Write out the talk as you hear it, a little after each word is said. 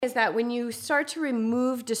Is that when you start to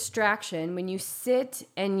remove distraction, when you sit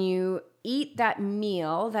and you eat that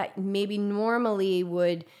meal that maybe normally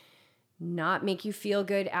would not make you feel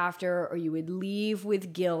good after, or you would leave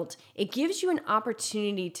with guilt, it gives you an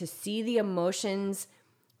opportunity to see the emotions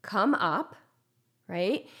come up,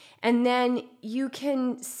 right? And then you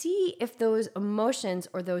can see if those emotions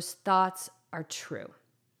or those thoughts are true.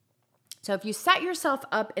 So if you set yourself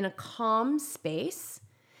up in a calm space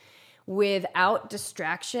without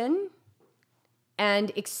distraction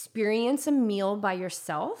and experience a meal by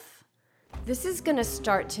yourself, this is going to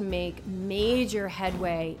start to make major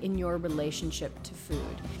headway in your relationship to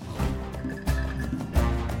food.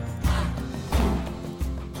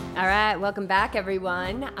 All right, welcome back,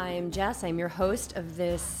 everyone. I am Jess. I'm your host of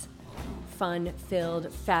this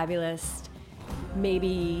fun-filled, fabulous,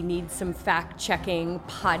 maybe needs some fact-checking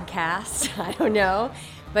podcast. I don't know.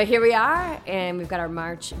 But here we are, and we've got our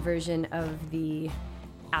March version of the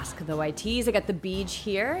Ask the YTs. I got the Beach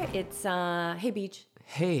here. It's, hey, Beach.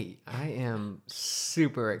 Hey, I am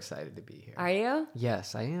super excited to be here. Are you?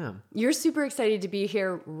 Yes, I am. You're super excited to be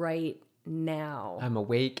here right now. I'm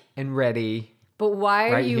awake and ready. But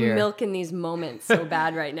why are you here. milking these moments so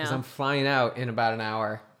bad right now? Because I'm flying out in about an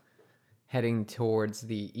hour, heading towards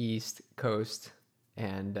the East Coast,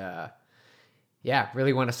 and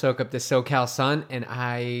really want to soak up the SoCal sun, and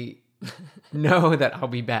I know that I'll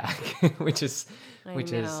be back, which is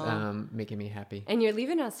making me happy. And you're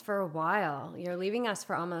leaving us for a while. You're leaving us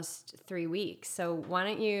for almost 3 weeks. So why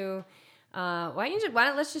don't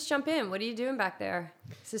let's just jump in? What are you doing back there?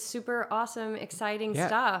 This is super awesome, exciting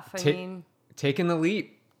stuff. Taking the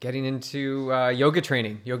leap, getting into yoga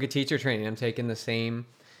training, yoga teacher training. I'm taking the same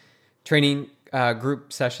training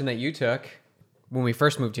group session that you took when we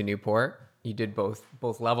first moved to Newport. You did both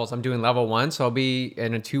levels. I'm doing level 1, so I'll be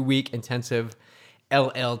in a 2-week intensive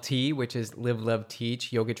LLT, which is Live, Love,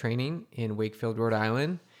 Teach yoga training in Wakefield, Rhode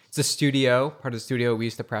Island. It's a studio, part of the studio we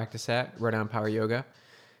used to practice at, Rhode Island Power Yoga,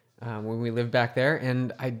 when we lived back there.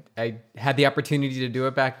 And I had the opportunity to do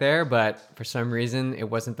it back there, but for some reason it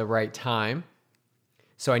wasn't the right time.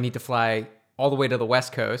 So I need to fly all the way to the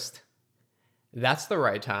West Coast. That's the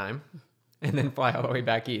right time. And then fly all the way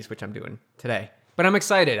back east, which I'm doing today. But I'm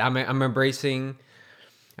excited. I'm embracing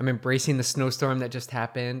the snowstorm that just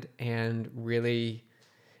happened, and really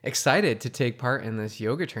excited to take part in this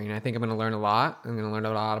yoga training. I think I'm going to learn a lot. I'm going to learn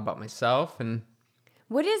a lot about myself. And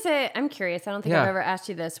what is it? I'm curious. I don't think I've ever asked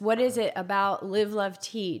you this. What is it about Live, Love,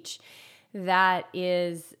 Teach that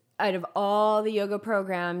is, out of all the yoga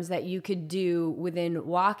programs that you could do within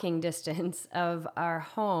walking distance of our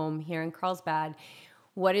home here in Carlsbad,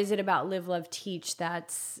 what is it about Live, Love, Teach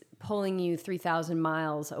that's pulling you 3,000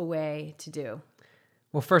 miles away to do?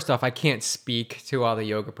 Well, first off, I can't speak to all the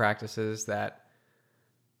yoga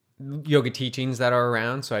teachings that are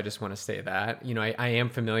around, so I just want to say that. I am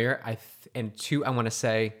familiar. And two, I want to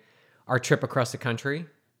say our trip across the country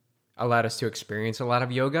allowed us to experience a lot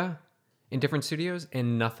of yoga in different studios,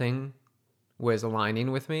 and nothing was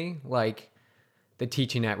aligning with me like the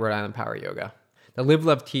teaching at Rhode Island Power Yoga. The Live,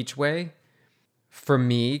 Love, Teach way, for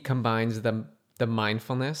me, combines the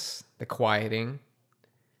mindfulness, the quieting,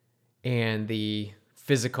 and the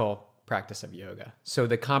physical practice of yoga. So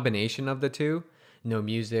the combination of the two, no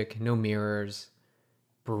music, no mirrors,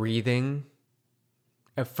 breathing,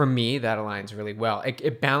 for me, that aligns really well.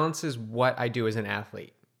 It balances what I do as an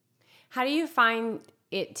athlete. How do you find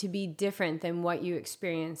it to be different than what you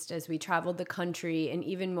experienced as we traveled the country, and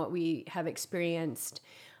even what we have experienced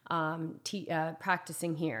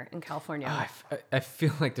practicing here in California? I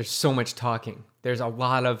feel like there's so much talking. There's a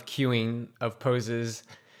lot of cueing of poses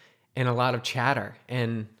and a lot of chatter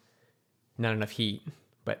and not enough heat,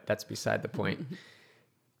 but that's beside the point.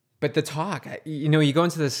 But the talk, you go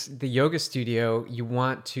into the yoga studio, you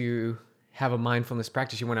want to have a mindfulness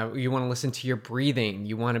practice. You want to listen to your breathing.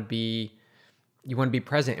 You want to be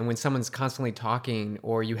present. And when someone's constantly talking,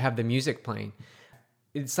 or you have the music playing,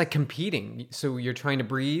 it's like competing. So you're trying to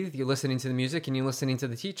breathe, you're listening to the music, and you're listening to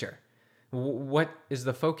the teacher. What is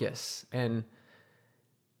the focus? And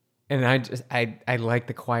I like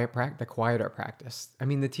the quieter practice. I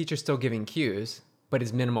mean, the teacher's still giving cues, but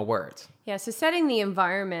it's minimal words. Yeah, so setting the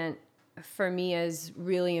environment for me is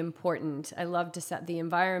really important. I love to set the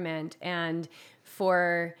environment, and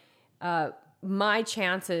for my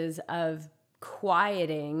chances of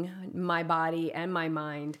quieting my body and my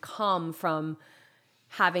mind come from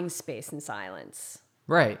having space and silence.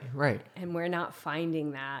 Right. And we're not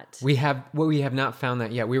finding that. We have not found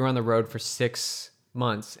that yet. We were on the road for 6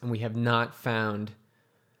 months, and we have not found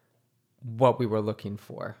what we were looking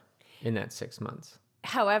for in that 6 months.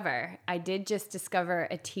 However, I did just discover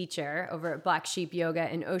a teacher over at Black Sheep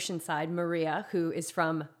Yoga in Oceanside, Maria, who is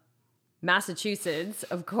from Massachusetts,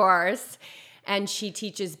 of course, and she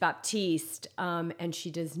teaches Baptiste, and she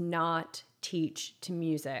does not teach to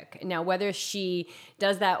music. Now, whether she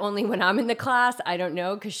does that only when I'm in the class, I don't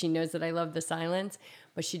know, because she knows that I love the silence,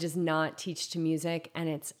 but she does not teach to music, and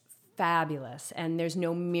it's fabulous. And there's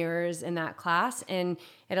no mirrors in that class, and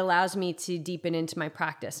it allows me to deepen into my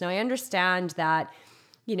practice. Now, I understand that,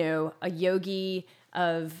 a yogi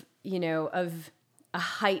of a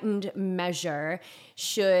heightened measure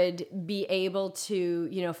should be able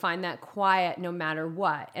to, find that quiet no matter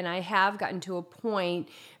what. And I have gotten to a point,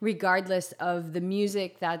 regardless of the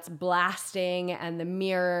music that's blasting and the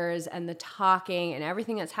mirrors and the talking and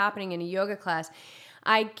everything that's happening in a yoga class,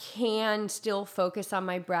 I can still focus on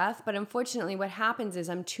my breath. But unfortunately, what happens is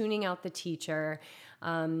I'm tuning out the teacher,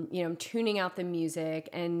 I'm tuning out the music,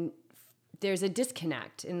 and there's a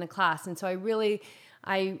disconnect in the class. And so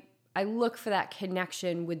I look for that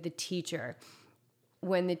connection with the teacher.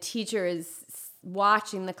 When the teacher is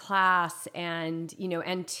watching the class and,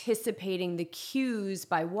 anticipating the cues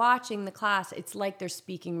by watching the class, it's like they're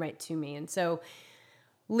speaking right to me. And so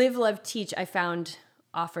Live, Love, Teach, I found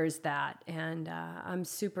offers that. And I'm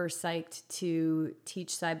super psyched to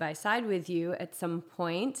teach side by side with you at some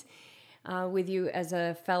point, with you as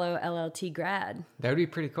a fellow LLT grad. That would be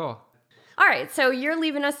pretty cool. All right, so you're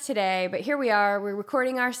leaving us today, but here we are. We're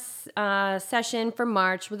recording our session for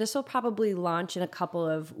March. Well, this will probably launch in a couple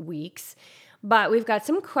of weeks, but we've got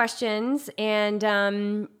some questions, and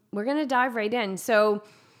we're going to dive right in. So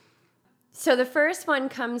the first one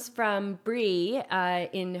comes from Bree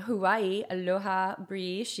in Hawaii. Aloha,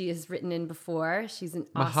 Bree. She has written in before. She's an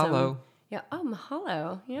awesome... Mahalo. Yeah. Oh,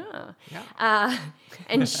 mahalo. Yeah.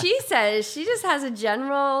 And she says she just has a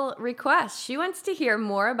general request. She wants to hear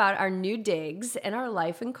more about our new digs and our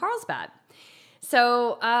life in Carlsbad.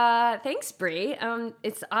 So thanks, Bree.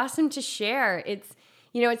 It's awesome to share.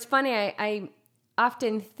 It's funny. I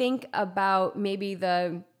often think about maybe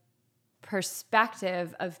the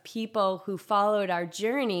perspective of people who followed our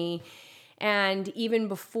journey. And even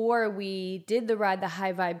before we did the Ride the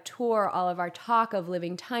High Vibe tour, all of our talk of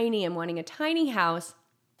living tiny and wanting a tiny house.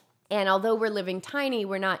 And although we're living tiny,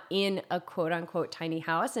 we're not in a quote unquote tiny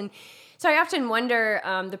house. And so I often wonder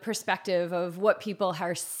the perspective of what people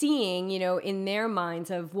are seeing, in their minds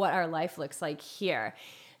of what our life looks like here.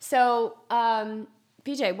 So,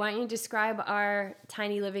 BJ, why don't you describe our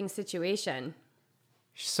tiny living situation?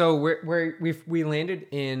 So we landed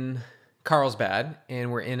in Carlsbad,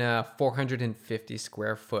 and we're in a 450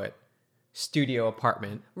 square foot studio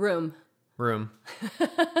apartment. Room.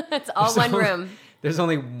 It's all one room. There's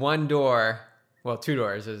only one door. Well, two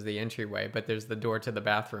doors is the entryway, but there's the door to the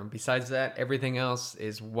bathroom. Besides that, everything else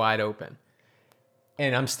is wide open.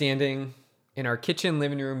 And I'm standing in our kitchen,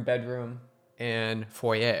 living room, bedroom, and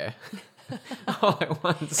foyer all at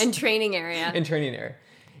once. And training area.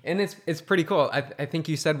 And it's pretty cool. I think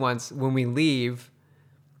you said once, when we leave,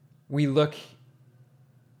 we look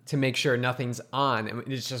to make sure nothing's on. And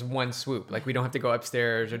it's just one swoop. Like, we don't have to go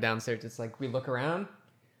upstairs or downstairs. It's like we look around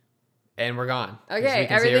and we're gone. Okay,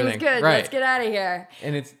 everything's good. Right. Let's get out of here.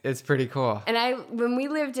 And it's pretty cool. And when we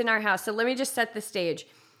lived in our house, so let me just set the stage.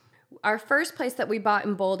 Our first place that we bought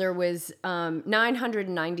in Boulder was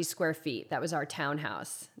 990 square feet. That was our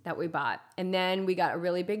townhouse that we bought. And then we got a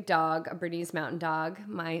really big dog, a Bernese Mountain Dog,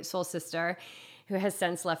 my soul sister, who has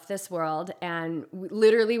since left this world. And we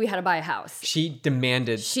had to buy a house. She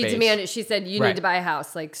demanded space. She said, you need to buy a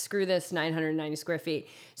house. Like, screw this 990 square feet.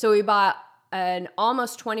 So we bought an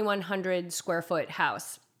almost 2,100 square foot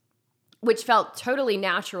house, which felt totally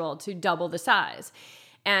natural to double the size.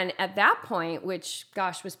 And at that point, which,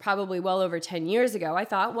 was probably well over 10 years ago, I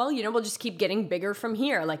thought, well, we'll just keep getting bigger from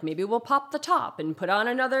here. Like, maybe we'll pop the top and put on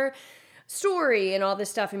another story and all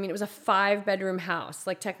this stuff. I mean, it was a 5-bedroom house.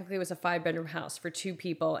 Like, technically it was a 5-bedroom house for 2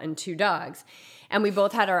 people and 2 dogs. And we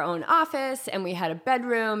both had our own office, and we had a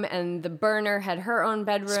bedroom, and the burner had her own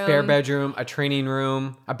bedroom. Spare bedroom, a training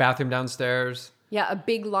room, a bathroom downstairs. Yeah, a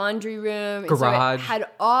big laundry room. Garage. And so it had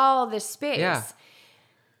all this space. Yeah.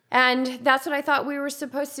 And that's what I thought we were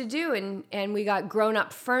supposed to do. And we got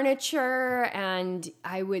grown-up furniture, and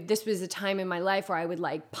this was a time in my life where I would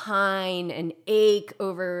like pine and ache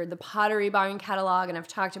over the Pottery Barn catalog, and I've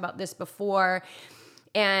talked about this before.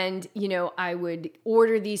 And, I would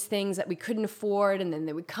order these things that we couldn't afford, and then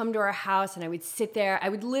they would come to our house, and I would sit there. I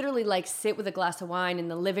would literally like sit with a glass of wine in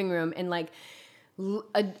the living room and like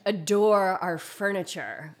adore our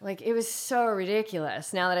furniture. Like, it was so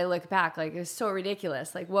ridiculous. Now that I look back, like, it was so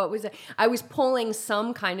ridiculous. Like, what was it? I was pulling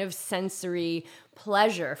some kind of sensory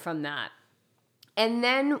pleasure from that. And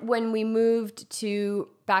then when we moved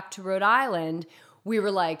back to Rhode Island, we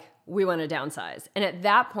were like, we want to downsize. And at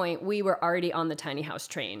that point, we were already on the tiny house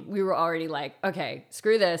train. We were already like, okay,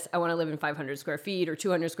 screw this. I want to live in 500 square feet or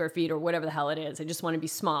 200 square feet or whatever the hell it is. I just want to be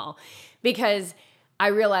small. Because I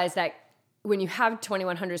realized that when you have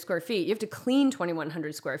 2,100 square feet, you have to clean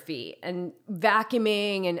 2,100 square feet, and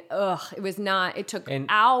vacuuming and it took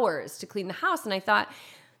hours to clean the house. And I thought,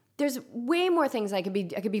 there's way more things I could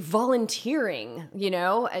be volunteering,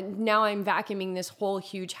 and now I'm vacuuming this whole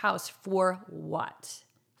huge house for what?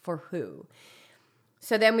 For who?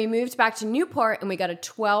 So then we moved back to Newport and we got a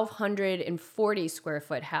 1,240 square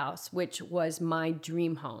foot house, which was my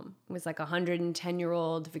dream home. It was like a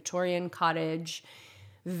 110-year-old Victorian cottage,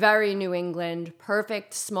 very New England,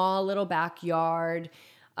 perfect small little backyard,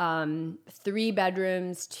 3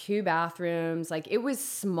 bedrooms, 2 bathrooms. Like, it was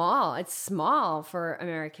small. It's small for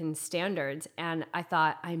American standards. And I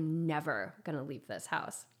thought, I'm never going to leave this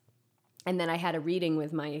house. And then I had a reading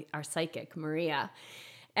with our psychic, Maria.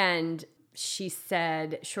 And she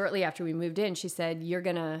said, shortly after we moved in, she said, you're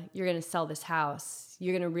gonna sell this house.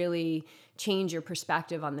 You're gonna really change your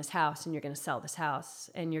perspective on this house, and you're gonna sell this house,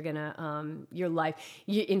 and you're gonna your life.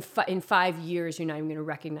 In 5 years, you're not even gonna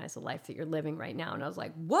recognize the life that you're living right now. And I was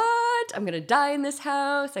like, what? I'm gonna die in this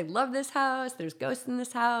house. I love this house. There's ghosts in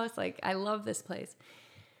this house. Like, I love this place.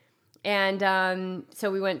 And so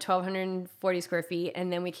we went 1,240 square feet,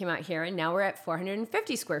 and then we came out here, and now we're at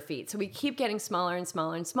 450 square feet. So we keep getting smaller and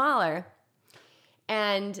smaller and smaller.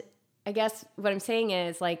 And I guess what I'm saying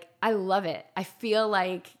is, like, I love it. I feel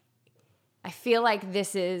like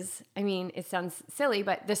this is, I mean, it sounds silly,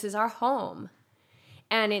 but this is our home.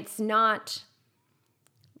 And it's not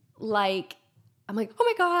like, I'm like, oh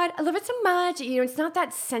my God, I love it so much. It's not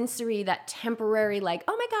that sensory, that temporary, like,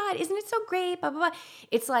 oh my God, isn't it so great? Blah, blah, blah.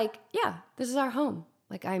 It's like, yeah, this is our home.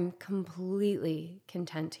 Like, I'm completely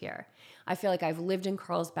content here. I feel like I've lived in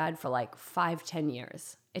Carlsbad for like 5-10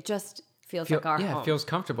 years. It just feels like our home. Yeah, it feels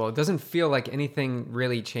comfortable. It doesn't feel like anything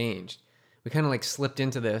really changed. We kind of like slipped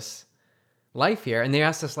into this life here. And they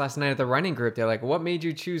asked us last night at the running group, they're like, what made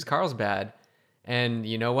you choose Carlsbad? And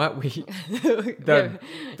you know what? The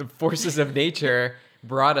forces of nature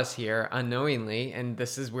brought us here unknowingly, and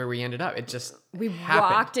this is where we ended up. It just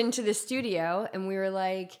happened. Walked into the studio, and we were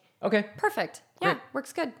like, okay, perfect. Yeah, great.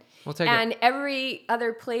 Works good. We'll take it. And every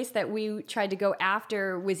other place that we tried to go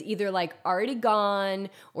after was either like already gone,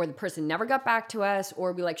 or the person never got back to us,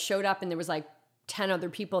 or we like showed up and there was like 10 other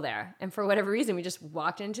people there. And for whatever reason, we just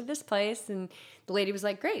walked into this place, and the lady was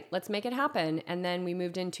like, great, let's make it happen. And then we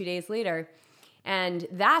moved in 2 days later. And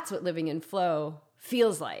that's what living in flow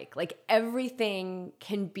feels like. Like, everything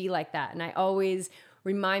can be like that. And I always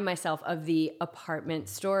remind myself of the apartment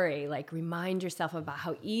story. Like, remind yourself about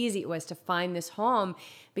how easy it was to find this home,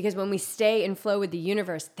 because when we stay in flow with the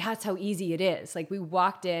universe, that's how easy it is. Like, we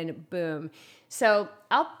walked in, boom. So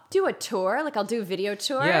I'll do a tour, like I'll do a video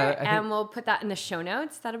tour, and we'll put that in the show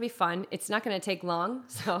notes. That'll be fun. It's not going to take long.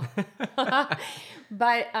 So,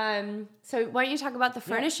 but, so why don't you talk about the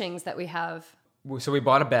furnishings that we have? So we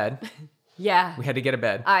bought a bed. Yeah. We had to get a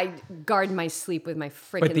bed. I guard my sleep with my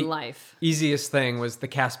freaking life. Easiest thing was the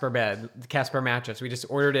Casper bed, the Casper mattress. We just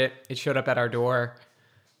ordered it. It showed up at our door.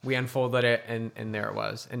 We unfolded it, and there it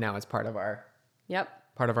was. And now it's part of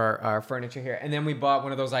our furniture here. And then we bought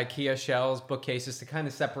one of those IKEA shelves, bookcases, to kind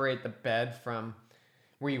of separate the bed from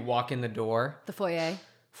where you walk in the door. The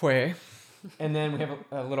foyer. And then we have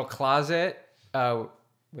a little closet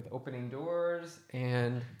with opening doors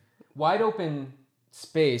and wide open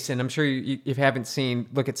space. And I'm sure if you haven't seen,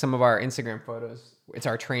 look at some of our Instagram photos. It's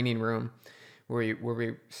our training room where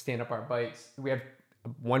we stand up our bikes. We have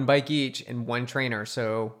 1 bike each and 1 trainer.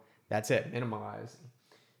 So that's it, minimalized.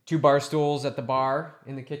 2 bar stools at the bar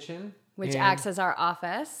in the kitchen. Which acts as our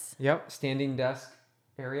office. Yep, standing desk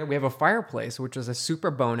area. We have a fireplace, which was a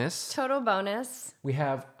super bonus. Total bonus. We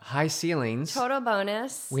have high ceilings. Total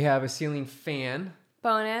bonus. We have a ceiling fan.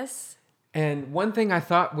 Bonus. And one thing I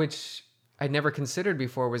thought, which I'd never considered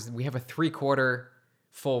before, was we have a 3/4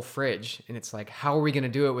 full fridge. And it's like, how are we going to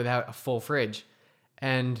do it without a full fridge?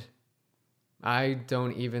 And I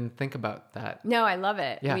don't even think about that. No, I love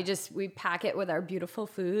it. Yeah. We pack it with our beautiful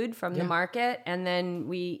food from the market, and then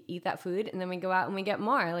we eat that food, and then we go out and we get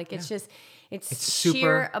more. Like, it's just, it's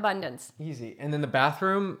sheer abundance. Easy. And then the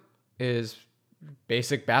bathroom is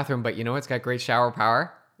basic bathroom, but it's got great shower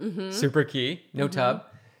power. Mm-hmm. Super key. No tub.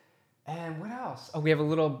 And what else? Oh, we have a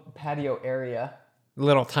little patio area.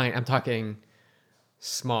 Little tiny, I'm talking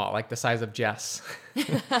small, like the size of Jess.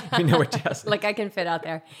 You know what Jess is. Like, I can fit out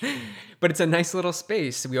there. But it's a nice little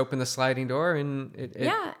space. We open the sliding door and it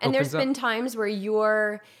and there's been times where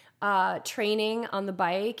your training on the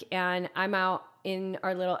bike, and I'm out in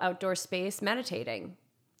our little outdoor space meditating.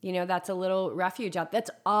 You know, that's a little refuge out. That's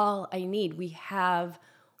all I need. We have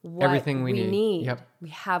what Everything we need. Yep. We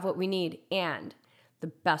have what we need. And the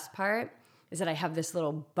best part is that I have this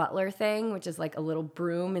little butler thing, which is like a little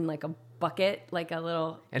broom and like a bucket, like a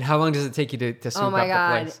little... And how long does it take you to sweep up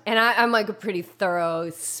the place? And I'm like a pretty thorough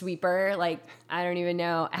sweeper. Like, I don't even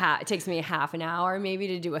know. It takes me a half an hour maybe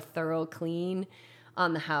to do a thorough clean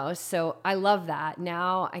on the house. So I love that.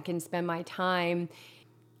 Now I can spend my time...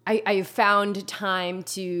 I found time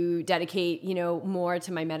to dedicate, you know, more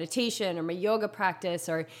to my meditation or my yoga practice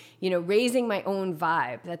or, you know, raising my own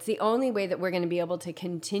vibe. That's the only way that we're going to be able to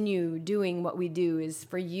continue doing what we do is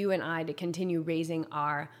for you and I to continue raising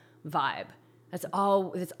our vibe. That's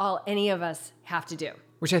all any of us have to do.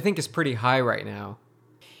 Which I think is pretty high right now.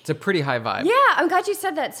 It's a pretty high vibe. Yeah, I'm glad you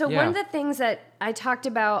said that. So one of the things that I talked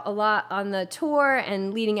about a lot on the tour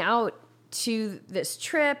and leading out to this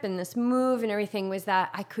trip and this move and everything was that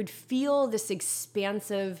I could feel this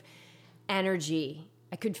expansive energy.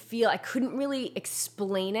 I couldn't really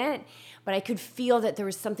explain it, but I could feel that there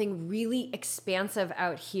was something really expansive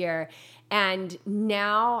out here. And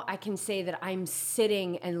now I can say that I'm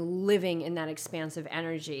sitting and living in that expansive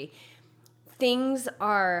energy. Things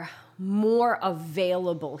are more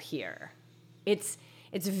available here. It's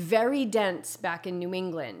very dense back in New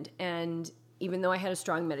England, and even though I had a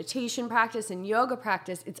strong meditation practice and yoga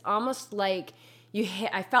practice, it's almost like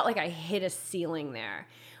I felt like I hit a ceiling there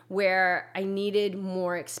where I needed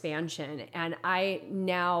more expansion. And I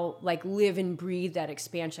now like live and breathe that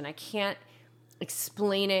expansion. I can't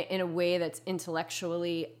explain it in a way that's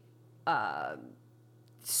intellectually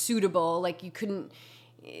suitable. Like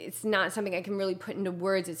it's not something I can really put into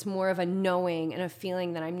words. It's more of a knowing and a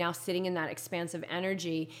feeling that I'm now sitting in that expansive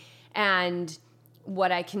energy. And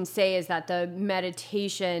what I can say is that the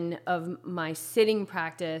meditation of my sitting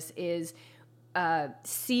practice is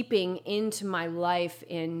seeping into my life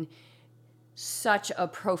in such a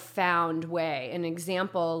profound way. An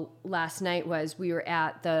example last night was we were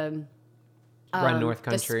at the Run North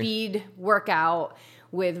Country, the speed workout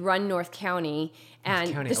with Run North County,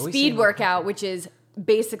 and the speed workout, which is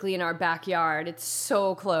basically in our backyard. It's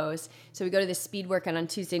so close. So we go to the speed workout on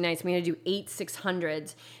Tuesday nights. We're going to do 8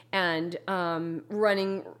 600s and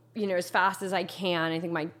running, you know, as fast as I can. I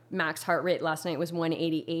think my max heart rate last night was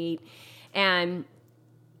 188. And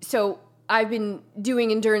so I've been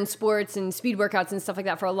doing endurance sports and speed workouts and stuff like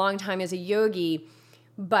that for a long time as a yogi.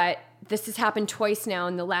 But this has happened twice now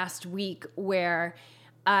in the last week where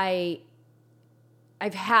I've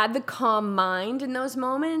had the calm mind in those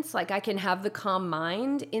moments. Like I can have the calm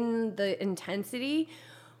mind in the intensity,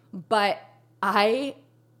 but I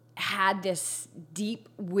had this deep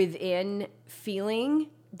within feeling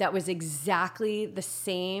that was exactly the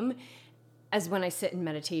same as when I sit in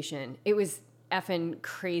meditation. It was effing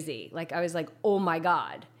crazy. Like I was like, oh my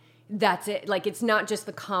God, that's it. Like it's not just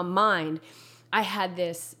the calm mind. I had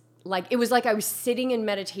this, like, it was like I was sitting in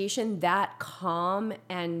meditation that calm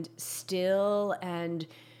and still and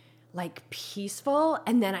like peaceful.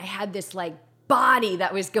 And then I had this like body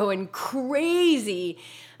that was going crazy.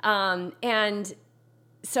 And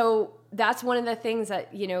so that's one of the things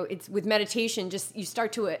that, you know, it's with meditation, just you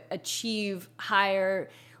start to achieve higher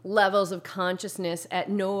levels of consciousness at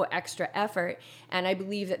no extra effort. And I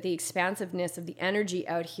believe that the expansiveness of the energy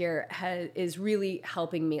out here is really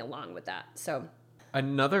helping me along with that. So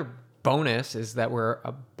another bonus is that we're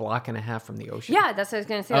a block and a half from the ocean. Yeah, that's what I was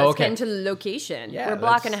going to say. Let's get into the location. Yeah, we're a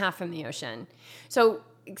block and a half from the ocean. So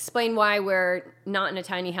explain why we're not in a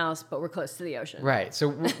tiny house, but we're close to the ocean. Right.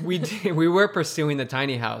 So we were pursuing the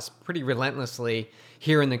tiny house pretty relentlessly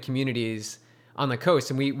here in the communities on the coast.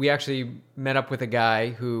 And we actually met up with a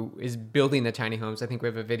guy who is building the tiny homes. I think we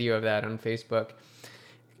have a video of that on Facebook.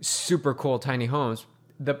 Super cool tiny homes.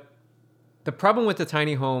 The problem with the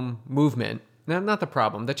tiny home movement, not the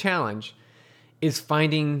problem, the challenge is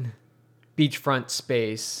finding beachfront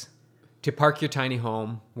space to park your tiny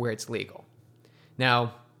home where it's legal.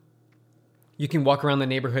 Now, you can walk around the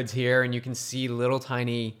neighborhoods here and you can see little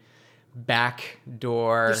tiny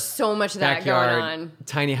backdoor, there's so much of that going on,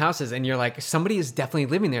 tiny houses, and you're like, somebody is definitely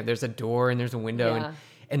living there. There's a door and there's a window,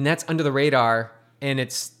 and that's under the radar, and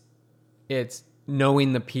it's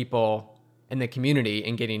knowing the people and the community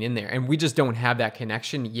and getting in there, and we just don't have that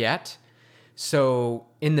connection yet. So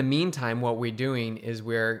in the meantime, what we're doing is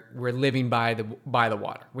we're living by the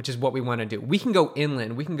water, which is what we want to do. We can go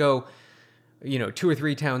inland. We can go, 2 or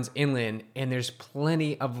 3 towns inland, and there's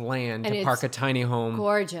plenty of land to park a tiny home.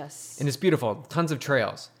 Gorgeous. And it's beautiful. Tons of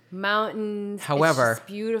trails. Mountains. However, it's just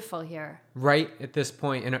beautiful here. Right at this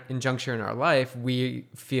point in juncture in our life, we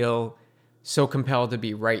feel so compelled to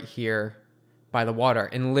be right here by the water.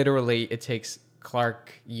 And literally it takes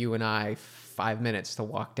Clark, you and I 5 minutes to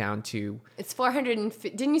walk down to... It's 400,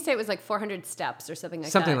 didn't you say it was like 400 steps or something like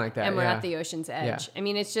that? Something like that, And we're yeah. at the ocean's edge. Yeah. I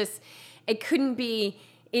mean, it's just, it couldn't be,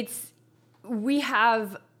 we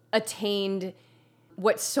have attained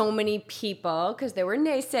what so many people, because there were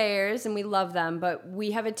naysayers and we love them, but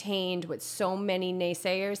we have attained what so many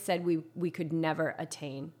naysayers said we could never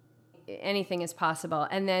attain. Anything is possible.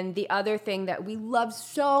 And then the other thing that we love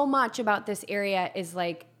so much about this area is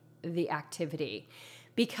like the activity.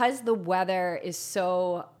 Because the weather is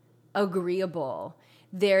so agreeable,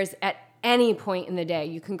 there's at any point in the day,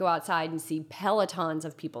 you can go outside and see pelotons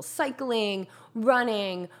of people cycling,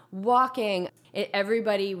 running, walking.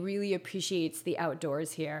 Everybody really appreciates the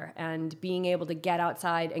outdoors here and being able to get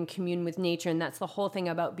outside and commune with nature. And that's the whole thing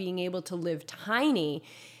about being able to live tiny,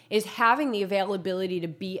 is having the availability to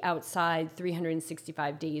be outside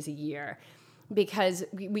 365 days a year, because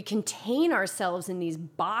we contain ourselves in these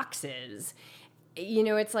boxes. You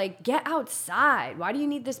know, it's like, get outside. Why do you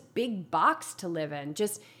need this big box to live in?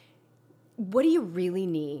 Just, what do you really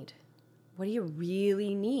need? What do you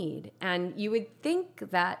really need? And you would think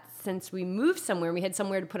that since we moved somewhere, we had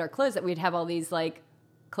somewhere to put our clothes, that we'd have all these like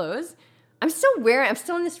clothes. I'm still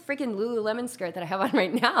in this freaking Lululemon skirt that I have on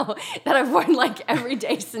right now that I've worn like every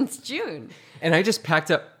day since June. And I just packed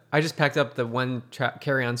up the one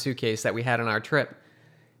carry-on suitcase that we had on our trip.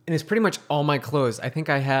 And it's pretty much all my clothes. I think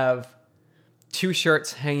I have 2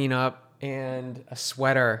 shirts hanging up and a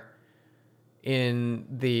sweater in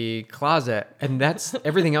the closet. And that's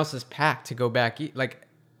everything else is packed to go back. Like,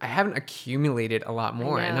 I haven't accumulated a lot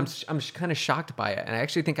more. And I'm just kind of shocked by it. And I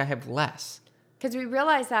actually think I have less. Because we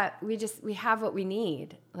realize that we have what we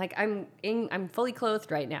need. Like I'm fully clothed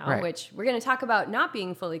right now, right. Which we're going to talk about not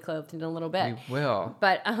being fully clothed in a little bit. We will.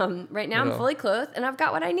 But right now I'm fully clothed and I've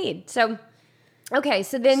got what I need. So, okay.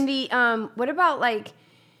 So then what about like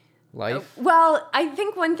life? Well, I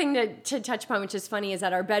think one thing to touch upon, which is funny, is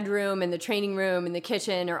that our bedroom and the training room and the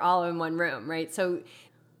kitchen are all in one room, right? So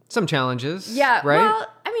some challenges. Yeah. Right.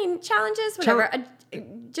 Well, I mean, challenges, whatever.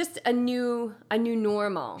 Just a new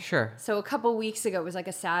normal. Sure. So a couple weeks ago, it was like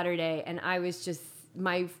a Saturday, and I was just,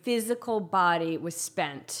 my physical body was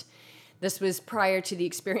spent. This was prior to the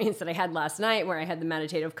experience that I had last night, where I had the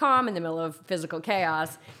meditative calm in the middle of physical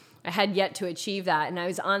chaos. I had yet to achieve that, and I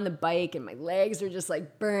was on the bike, and my legs were just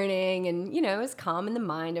like burning, and I was calm in the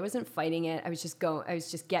mind. I wasn't fighting it. I was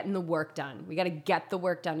just getting the work done. We got to get the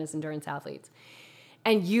work done as endurance athletes.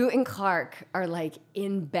 And you and Clark are like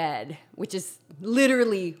in bed, which is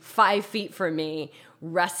literally 5 feet from me,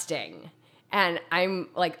 resting. And I'm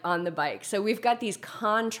like on the bike. So we've got these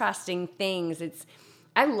contrasting things.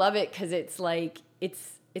 I love it because it's like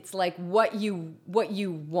what you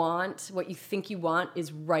want, what you think you want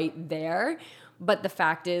is right there. But the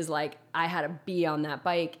fact is, like, I had to be on that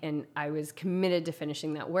bike and I was committed to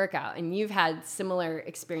finishing that workout. And you've had similar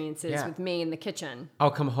experiences with me in the kitchen. I'll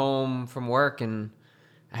come home from work and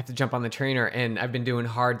I have to jump on the trainer, and I've been doing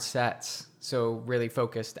hard sets. So really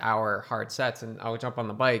focused hour hard sets, and I'll jump on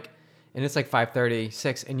the bike and it's like 5:30,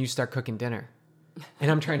 6, and you start cooking dinner. And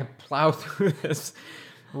I'm trying to plow through this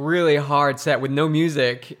really hard set with no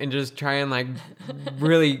music and just try and like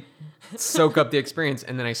really soak up the experience.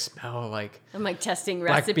 And then I smell like, I'm like testing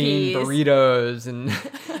black recipes. bean burritos, and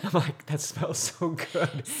I'm like, that smells so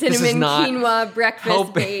good. Cinnamon quinoa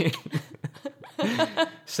breakfast bake.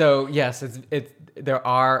 So yes, there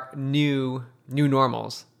are new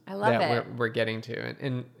normals. I love that we're getting to,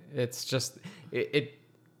 and it's just it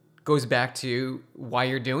goes back to why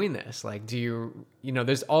you're doing this. Like,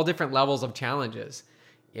 there's all different levels of challenges,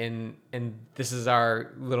 and this is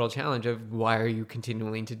our little challenge of why are you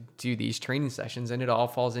continuing to do these training sessions, and it all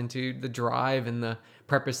falls into the drive and the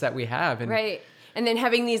purpose that we have, and right. And then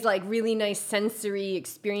having these like really nice sensory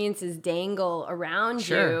experiences dangle around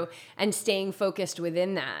you and staying focused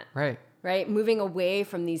within that. Right. Moving away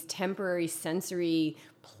from these temporary sensory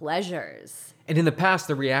pleasures. And in the past,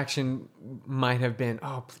 the reaction might have been,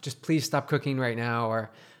 oh, just please stop cooking right now,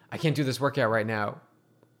 or I can't do this workout right now.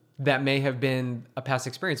 That may have been a past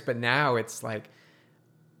experience, but now it's like,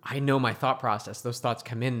 I know my thought process. Those thoughts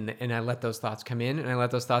come in, and I let those thoughts come in, and I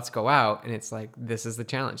let those thoughts go out. And it's like, this is the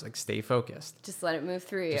challenge. Like, stay focused. Just let it move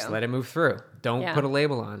through you. Just let it move through. Don't put a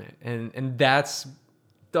label on it. And that's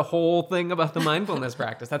the whole thing about the mindfulness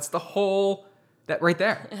practice. That's that right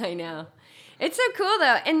there. I know. It's so cool,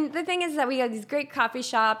 though. And the thing is that we have these great coffee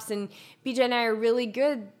shops, and BJ and I are really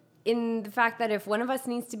good in the fact that if one of us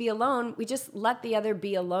needs to be alone, we just let the other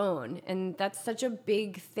be alone. And that's such a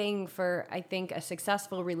big thing for, I think, a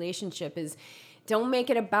successful relationship is don't make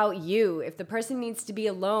it about you. If the person needs to be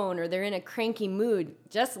alone or they're in a cranky mood,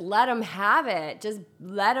 just let them have it. Just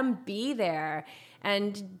let them be there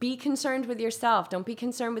and be concerned with yourself. Don't be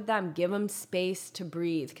concerned with them. Give them space to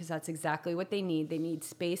breathe because that's exactly what they need. They need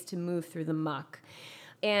space to move through the muck.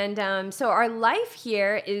 And so our life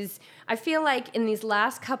here is, I feel like in these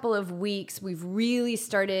last couple of weeks, we've really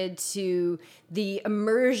started to, the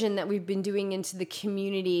immersion that we've been doing into the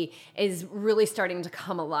community is really starting to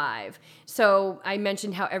come alive. So I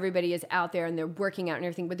mentioned how everybody is out there and they're working out and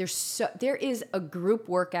everything, but there is a group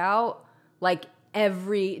workout like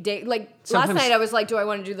every day. Like Sometimes, last night I was like, do I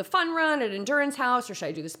want to do the fun run at Endurance House or should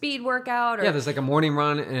I do the speed workout? Or Yeah, there's like a morning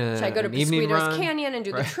run and should I go to an evening Pesquitos run? Canyon and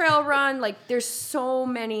do the trail run? Like there's so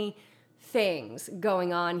many things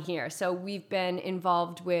going on here. So we've been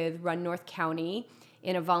involved with Run North County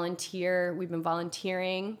we've been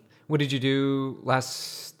volunteering. What did you do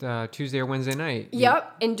last Tuesday or Wednesday night?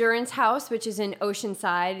 Yep, Endurance House, which is in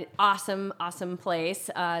Oceanside. Awesome, awesome place.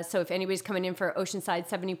 So if anybody's coming in for Oceanside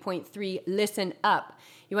 70.3, listen up.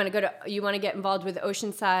 You want to get involved with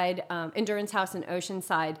Oceanside, Endurance House in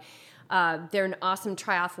Oceanside. They're an awesome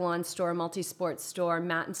triathlon store, multi-sport store,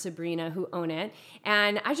 Matt and Sabrina who own it.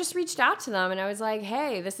 And I just reached out to them and I was like,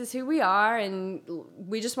 hey, this is who we are. And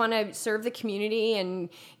we just want to serve the community and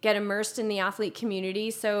get immersed in the athlete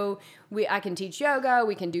community. So I can teach yoga,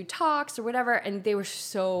 we can do talks or whatever. And they were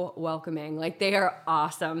so welcoming. Like they are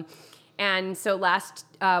awesome. And so last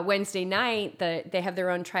Wednesday night, they have their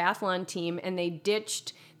own triathlon team and they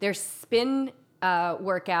ditched their spin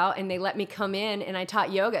workout and they let me come in and I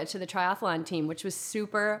taught yoga to the triathlon team, which was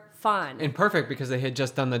super fun. And perfect because they had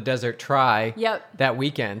just done the desert tri that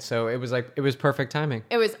weekend. So it was perfect timing.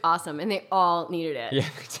 It was awesome. And they all needed it. Yeah.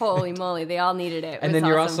 Holy moly. They all needed it. And then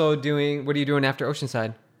you're also doing, what are you doing after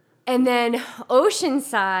Oceanside? And then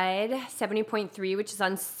Oceanside 70.3, which is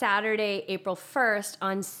on Saturday, April 1st,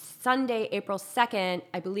 on Sunday, April 2nd,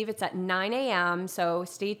 I believe it's at 9 a.m. So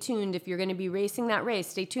stay tuned. If you're going to be racing that race,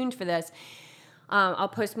 stay tuned for this. I'll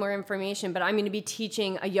post more information, but I'm going to be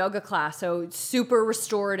teaching a yoga class, so super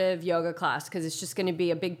restorative yoga class because it's just going to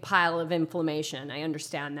be a big pile of inflammation. I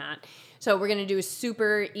understand that. So we're going to do a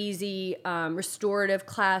super easy restorative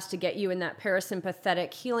class to get you in that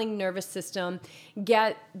parasympathetic healing nervous system,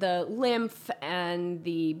 get the lymph and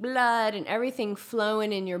the blood and everything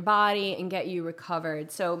flowing in your body and get you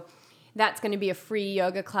recovered. So that's going to be a free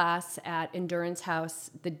yoga class at Endurance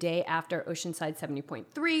House the day after Oceanside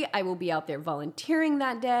 70.3. I will be out there volunteering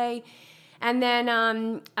that day. And then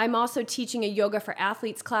I'm also teaching a yoga for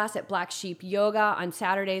athletes class at Black Sheep Yoga on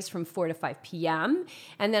Saturdays from 4 to 5 p.m.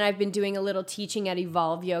 And then I've been doing a little teaching at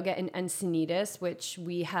Evolve Yoga in Encinitas, which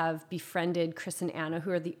we have befriended Chris and Anna,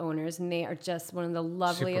 who are the owners, and they are just one of the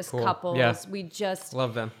loveliest couples. Yeah. We just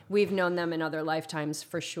love them. We've known them in other lifetimes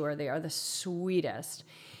for sure. They are the sweetest.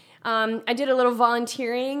 I did a little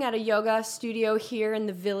volunteering at a yoga studio here in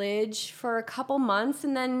the village for a couple months,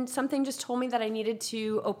 and then something just told me that I needed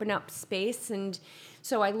to open up space, and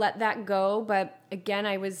so I let that go. But again,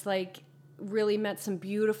 I was like, really met some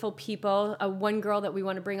beautiful people. One girl that we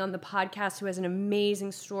want to bring on the podcast who has an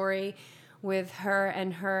amazing story with her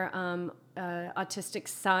and her autistic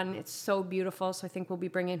son. It's so beautiful, so I think we'll be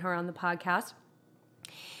bringing her on the podcast.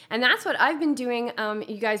 And that's what I've been doing.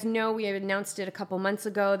 You guys know we announced it a couple months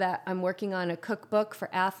ago that I'm working on a cookbook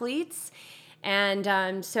for athletes.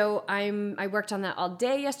 And so I worked on that all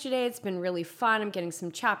day yesterday. It's been really fun. I'm getting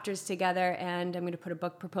some chapters together, and I'm going to put a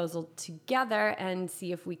book proposal together and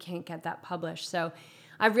see if we can't get that published. So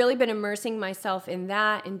I've really been immersing myself in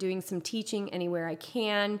that and doing some teaching anywhere I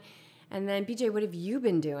can. And then, BJ, what have you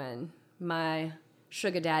been doing, my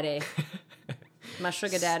sugar daddy? My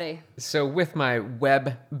sugar daddy. So with my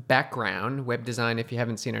web background, web design, if you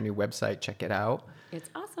haven't seen our new website, check it out. It's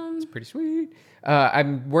awesome. It's pretty sweet.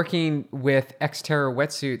 I'm working with Xterra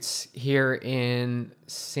Wetsuits here in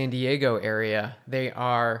San Diego area. They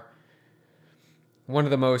are one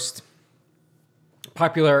of the most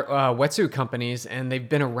popular wetsuit companies, and they've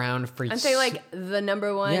been around for... Aren't they like the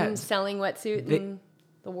number one selling wetsuit in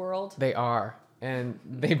the world? They are. And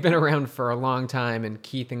they've been around for a long time, and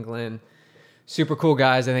Keith and Glenn... super cool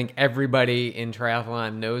guys. I think everybody in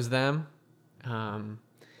triathlon knows them.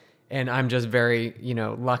 And I'm just very,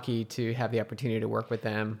 lucky to have the opportunity to work with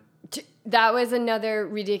them. That was another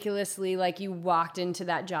ridiculously, like, you walked into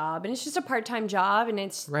that job and it's just a part-time job, and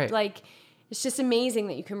it's like, it's just amazing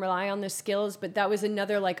that you can rely on those skills. But that was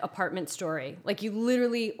another like apartment story. Like, you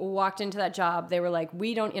literally walked into that job. They were like,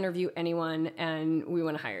 we don't interview anyone and we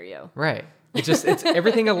want to hire you. Right. It's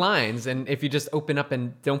everything aligns. And if you just open up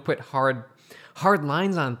and don't put hard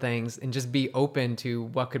lines on things and just be open to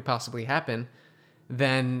what could possibly happen,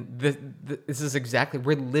 then this is exactly,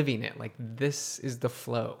 we're living it. Like, this is the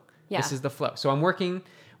flow. Yeah. This is the flow. So I'm working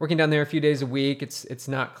down there a few days a week. It's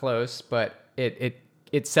not close, but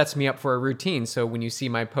it sets me up for a routine. So when you see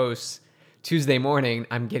my posts Tuesday morning,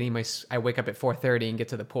 I wake up at 4:30 and get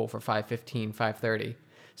to the pool for 5:15, 5:30.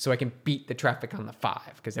 So I can beat the traffic on the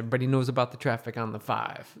 5, because everybody knows about the traffic on the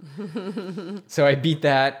 5. So I beat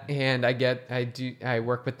that, and I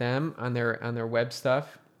work with them on their web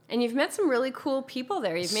stuff. And you've met some really cool people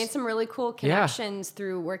there. You've made some really cool connections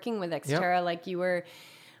through working with Xterra. Yep. Like you were,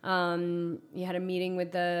 you had a meeting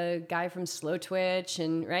with the guy from Slow Twitch,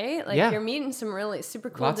 and right? Like you're meeting some really super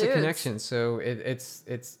cool Lots dudes. of connections. So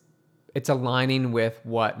it's aligning with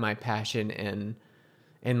what my passion in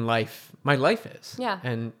my life is. Yeah.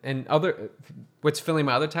 And what's filling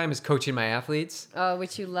my other time is coaching my athletes. Oh,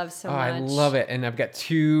 which you love so much. I love it. And I've got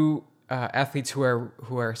 2 athletes who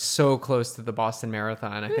are so close to the Boston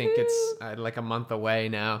Marathon. I think it's like a month away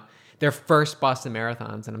now. Their first Boston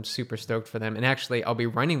Marathons, and I'm super stoked for them. And actually, I'll be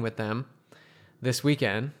running with them this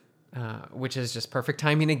weekend, which is just perfect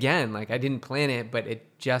timing again. Like, I didn't plan it, but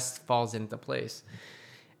it just falls into place.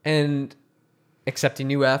 And accepting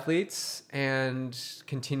new athletes and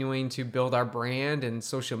continuing to build our brand and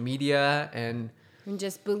social media and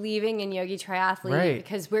just believing in Yogi Triathlete, right.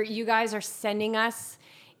 Because you guys are sending us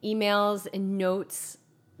emails and notes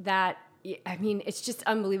that, I mean, it's just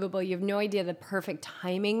unbelievable. You have no idea the perfect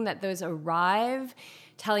timing that those arrive,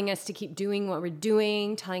 telling us to keep doing what we're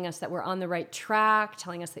doing, telling us that we're on the right track,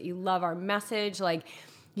 telling us that you love our message. Like,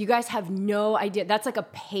 you guys have no idea. That's like a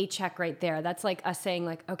paycheck right there. That's like us saying,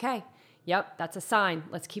 like, okay, yep, that's a sign.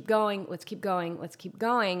 Let's keep going. Let's keep going. Let's keep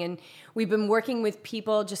going. And we've been working with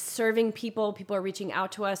people, just serving people. People are reaching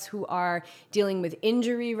out to us who are dealing with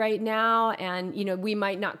injury right now. And, we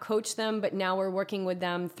might not coach them, but now I'm working with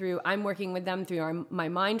them through my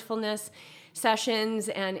mindfulness sessions.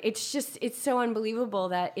 And it's so unbelievable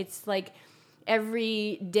that it's like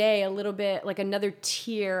every day a little bit, like another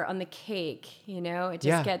tier on the cake, it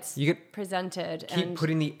just gets presented. Keep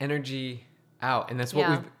putting the energy out. And that's what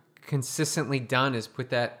we've consistently done, is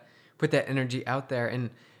put that energy out there.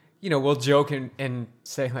 And we'll joke and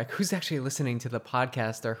say, like, who's actually listening to the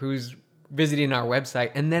podcast or who's visiting our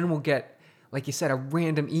website, and then we'll get, like you said, a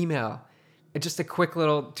random email, just a quick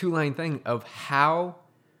little 2-line thing of how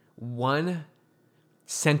one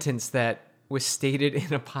sentence that was stated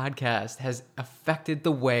in a podcast has affected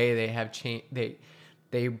the way they have changed,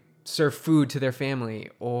 they serve food to their family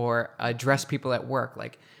or address people at work.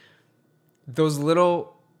 Like, those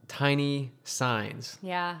little tiny signs.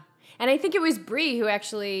 Yeah. And I think it was Bree who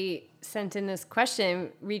actually sent in this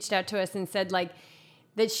question, reached out to us and said, like,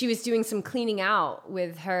 that she was doing some cleaning out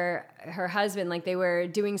with her husband. Like, they were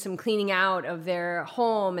doing some cleaning out of their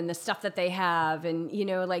home and the stuff that they have, and,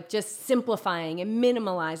 like, just simplifying and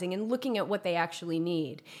minimalizing and looking at what they actually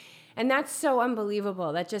need. And that's so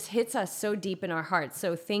unbelievable. That just hits us so deep in our hearts.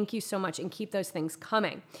 So thank you so much, and keep those things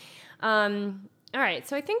coming. All right.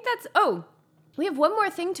 So I think we have one more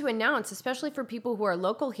thing to announce, especially for people who are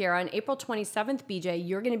local here. On April 27th, BJ,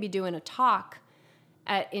 you're going to be doing a talk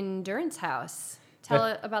at Endurance House.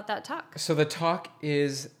 Tell about that talk. So the talk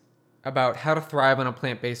is about how to thrive on a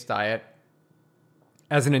plant-based diet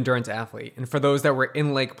as an endurance athlete. And for those that were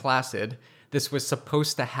in Lake Placid, this was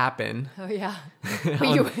supposed to happen. Oh, yeah.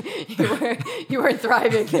 You were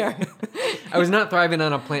thriving there. I was not thriving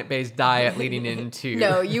on a plant-based diet leading into...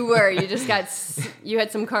 No, you were. You just you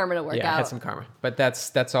had some karma to work out. Yeah, I had some karma. But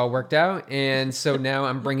that's all worked out. And so now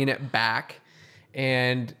I'm bringing it back.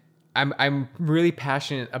 And I'm really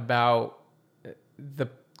passionate about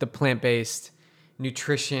the plant-based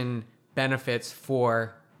nutrition benefits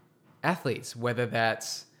for athletes, whether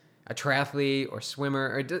that's a triathlete or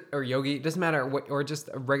swimmer or yogi, it doesn't matter what, or just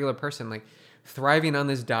a regular person. Like, thriving on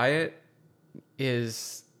this diet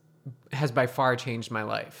has by far changed my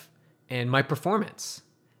life and my performance.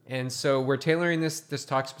 And so we're tailoring this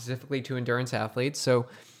talk specifically to endurance athletes. So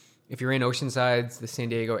if you're in Oceanside, the San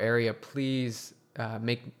Diego area, please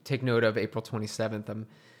take note of April 27th.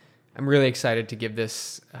 I'm really excited to give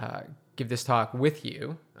this talk with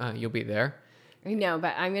you. You'll be there. I know,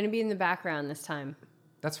 but I'm going to be in the background this time.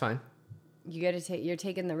 That's fine. You're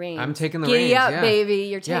taking the reins. I'm taking the reins. Giddy up, baby.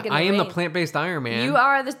 You're taking the reins. I am the plant-based Iron Man. You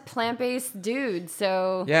are the plant-based dude,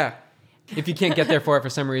 so... Yeah. If you can't get there for it for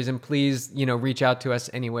some reason, please, reach out to us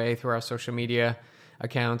anyway through our social media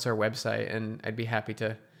accounts or website, and I'd be happy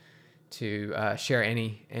to share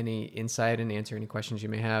any insight and answer any questions you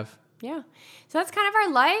may have. Yeah. So that's kind of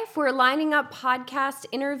our life. We're lining up podcast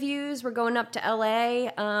interviews. We're going up to LA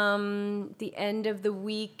the end of the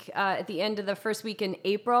week, at the end of the first week in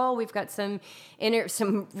April. We've got some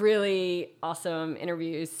really awesome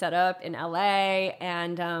interviews set up in LA,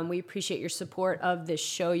 and we appreciate your support of this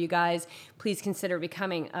show, you guys. Please consider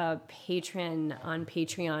becoming a patron on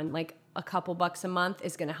Patreon. Like a couple bucks a month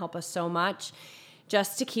is going to help us so much.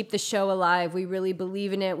 Just to keep the show alive. We really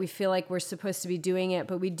believe in it. We feel like we're supposed to be doing it,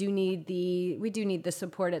 but we do need the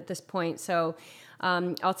support at this point. So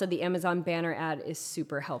also the Amazon banner ad is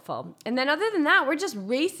super helpful. And then other than that, we're just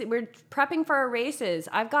racing. We're prepping for our races.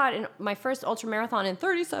 I've got my first ultra marathon in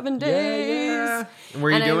 37 days. Yeah. And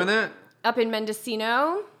where are you doing that? Up in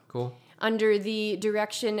Mendocino. Cool. Under the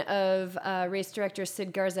direction of race director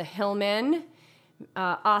Sid Garza Hillman.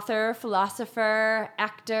 Author, philosopher,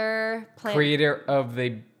 actor, creator of the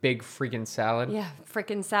Big Freaking Salad. Yeah,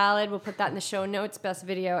 freaking salad. We'll put that in the show notes. Best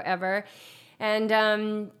video ever. And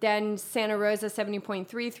then Santa Rosa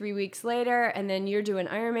 70.3 3 weeks later. And then you're doing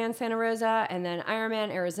Ironman Santa Rosa and then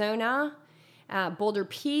Ironman Arizona, Boulder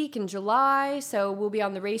Peak in July. So we'll be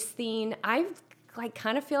on the race theme. I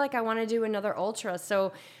kind of feel like I want to do another ultra.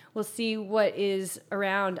 So we'll see what is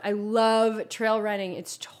around. I love trail running.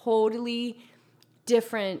 It's totally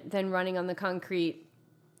different than running on the concrete,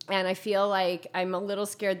 and I feel like I'm a little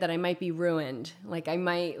scared that I might be ruined.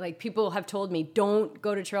 People have told me, don't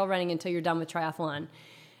go to trail running until you're done with triathlon,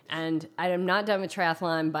 and I am not done with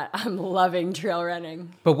triathlon, but I'm loving trail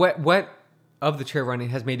running. But what of the trail running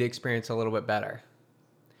has made the experience a little bit better?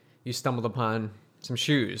 You stumbled upon some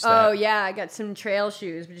shoes. Oh yeah, I got some trail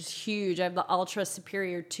shoes, which is huge. I have the Ultra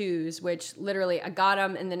Superior 2s, which literally I got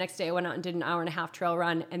them, and the next day I went out and did an 1.5-hour trail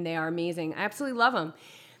run, and they are amazing. I absolutely love them.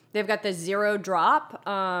 They've got the zero drop.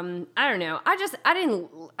 I don't know. I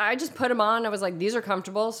just put them on. I was like, these are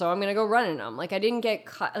comfortable, so I'm gonna go run in them. Like I didn't get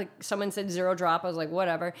caught. Like someone said zero drop. I was like,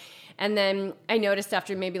 whatever. And then I noticed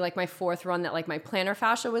after maybe like my fourth run that like my plantar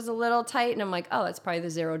fascia was a little tight, and I'm like, oh, that's probably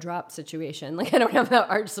the zero drop situation. Like I don't have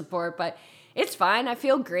that arch support, but it's fine. I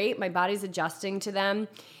feel great. My body's adjusting to them.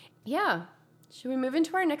 Yeah. Should we move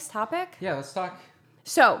into our next topic? Yeah, let's talk.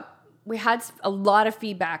 So we had a lot of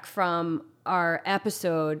feedback from our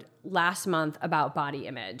episode last month about body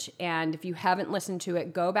image. And if you haven't listened to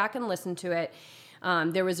it, go back and listen to it.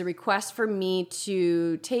 There was a request for me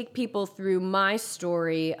to take people through my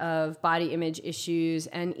story of body image issues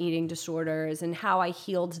and eating disorders and how I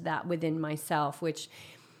healed that within myself, which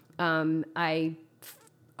I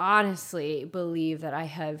honestly believe that I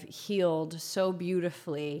have healed so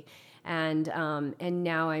beautifully, and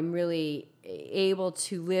now I'm really able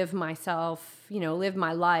to live myself, live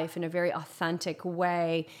my life in a very authentic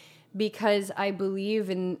way, because I believe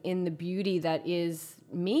in the beauty that is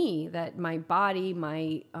me, that my body,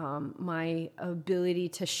 my ability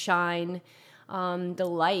to shine the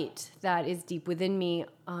light that is deep within me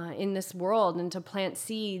in this world, and to plant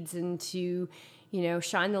seeds and to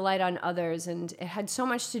shine the light on others. And it had so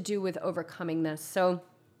much to do with overcoming this. So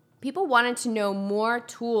people wanted to know more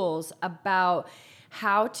tools about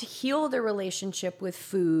how to heal their relationship with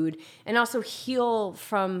food and also heal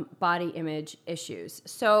from body image issues.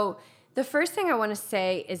 So the first thing I want to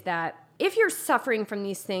say is that if you're suffering from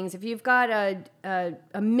these things, if you've got a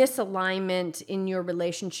misalignment in your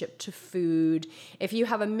relationship to food, if you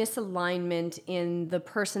have a misalignment in the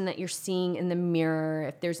person that you're seeing in the mirror,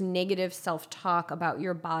 if there's negative self-talk about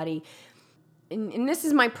your body, and this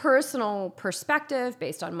is my personal perspective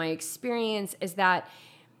based on my experience, is that,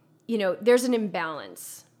 there's an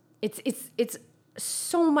imbalance. It's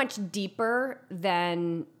so much deeper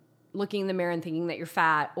than looking in the mirror and thinking that you're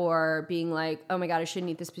fat, or being like, oh my God, I shouldn't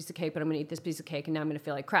eat this piece of cake, but I'm going to eat this piece of cake and now I'm going to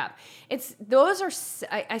feel like crap.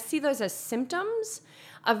 I see those as symptoms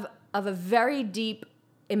of a very deep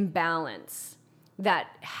imbalance that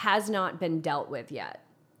has not been dealt with yet,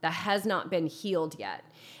 that has not been healed yet.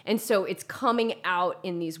 And so it's coming out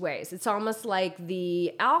in these ways. It's almost like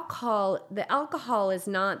the alcohol is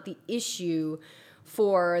not the issue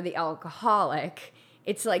for the alcoholic.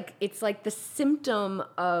 It's like the symptom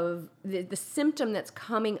of the symptom that's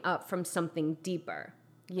coming up from something deeper.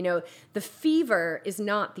 The fever is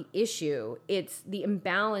not the issue. It's the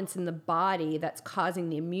imbalance in the body that's causing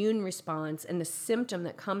the immune response, and the symptom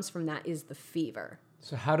that comes from that is the fever.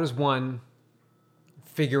 So how does one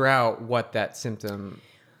figure out what that symptom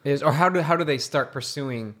is, or how do they start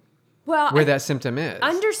pursuing where that symptom is?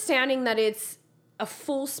 Understanding that it's a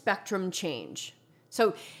full spectrum change.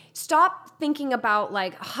 So stop thinking about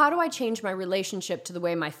like, how do I change my relationship to the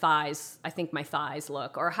way I think my thighs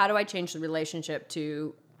look, or how do I change the relationship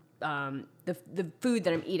to the food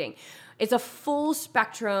that I'm eating? It's a full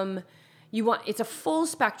spectrum, it's a full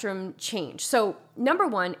spectrum change. So number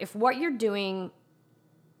one, if what you're doing,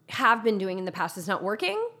 have been doing in the past is not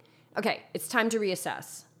working, okay, it's time to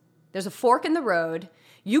reassess. There's a fork in the road.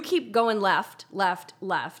 You keep going left, left,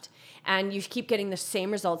 left, and you keep getting the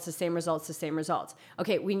same results, the same results, the same results.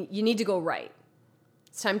 Okay, you need to go right.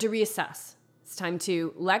 It's time to reassess. It's time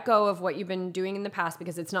to let go of what you've been doing in the past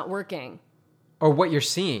because it's not working. Or what you're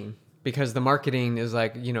seeing, because the marketing is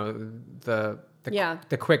like, the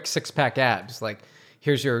quick 6-pack abs. Like,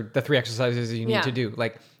 here's the 3 exercises you need to do.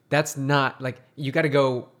 Like, that's not, like, you got to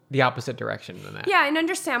go the opposite direction than that. Yeah, and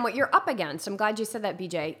understand what you're up against. I'm glad you said that,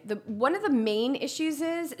 BJ. One of the main issues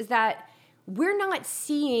is that we're not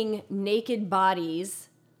seeing naked bodies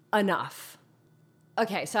enough.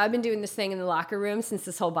 Okay, so I've been doing this thing in the locker room since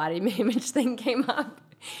this whole body image thing came up.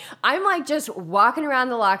 I'm like just walking around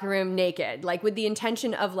the locker room naked, like with the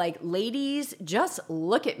intention of like, ladies, just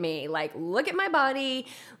look at me. Like, look at my body,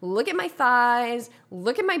 look at my thighs,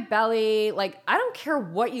 look at my belly. Like, I don't care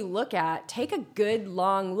what you look at. Take a good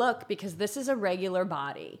long look because this is a regular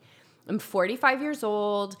body. I'm 45 years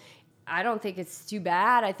old. I don't think it's too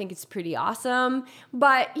bad. I think it's pretty awesome.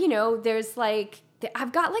 But, there's like,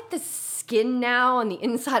 I've got like this skin now on the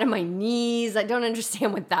inside of my knees. I don't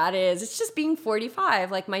understand what that is. It's just being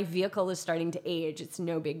 45. Like, my vehicle is starting to age. It's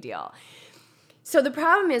no big deal. So the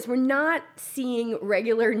problem is we're not seeing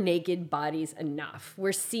regular naked bodies enough.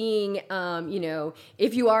 We're seeing,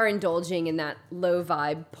 if you are indulging in that low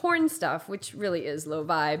vibe porn stuff, which really is low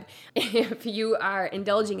vibe, if you are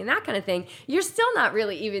indulging in that kind of thing, you're still not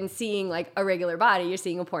really even seeing like a regular body. You're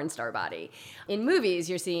seeing a porn star body. In movies,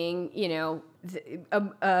 you're seeing,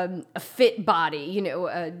 a fit body,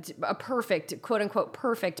 a perfect, quote unquote,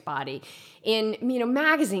 perfect body. In,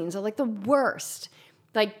 magazines are like the worst.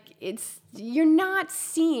 Like, you're not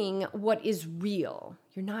seeing what is real.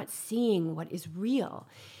 You're not seeing what is real.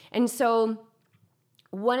 And so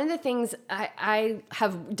one of the things I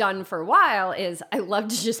have done for a while is I love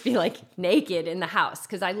to just be like naked in the house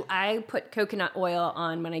because I put coconut oil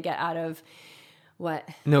on when I get out of what?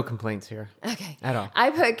 No complaints here. Okay. At all.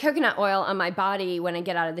 I put coconut oil on my body when I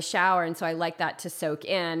get out of the shower, and so I like that to soak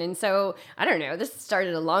in. And so, I don't know, this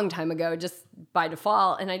started a long time ago just by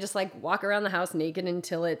default, and I just like walk around the house naked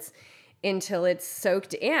until it's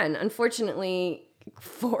soaked in. Unfortunately,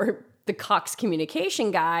 for the Cox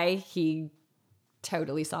Communication guy, he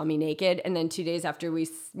totally saw me naked. And then 2 days after we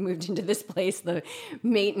moved into this place, the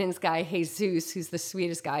maintenance guy, Jesus, who's the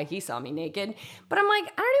sweetest guy, he saw me naked. But I'm like,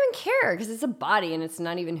 I don't even care because it's a body and it's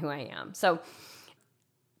not even who I am. So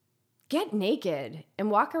get naked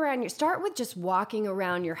and walk around. Start with just walking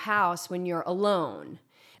around your house when you're alone.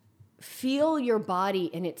 Feel your body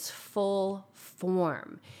in its full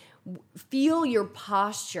form. Feel your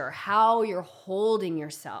posture, how you're holding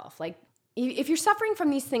yourself. Like, if you're suffering from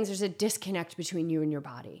these things, there's a disconnect between you and your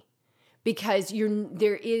body because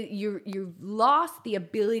you've lost the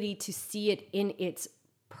ability to see it in its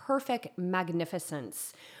perfect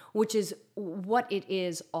magnificence, which is what it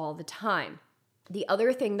is all the time. The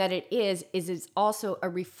other thing that it is it's also a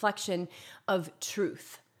reflection of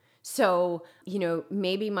truth. So,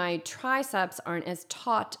 maybe my triceps aren't as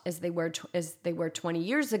taut as they were 20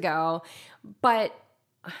 years ago, but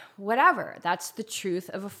whatever. That's the truth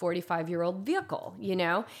of a 45-year-old vehicle,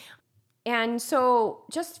 And so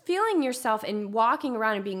just feeling yourself and walking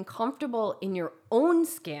around and being comfortable in your own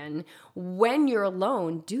skin when you're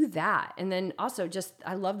alone, do that. And then also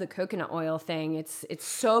I love the coconut oil thing. It's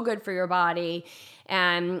so good for your body.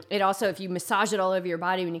 And it also, if you massage it all over your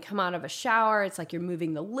body when you come out of a shower, it's like you're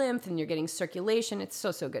moving the lymph and you're getting circulation. It's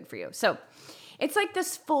so, so good for you. So it's like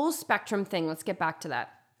this full spectrum thing. Let's get back to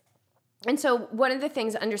that. And so one of the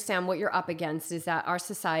things to understand what you're up against is that our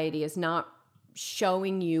society is not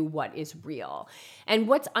showing you what is real. And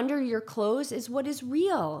what's under your clothes is what is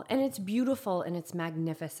real. And it's beautiful and it's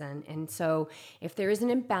magnificent. And so if there is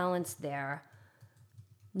an imbalance there,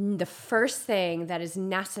 the first thing that is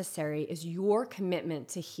necessary is your commitment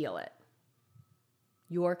to heal it.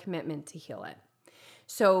 Your commitment to heal it.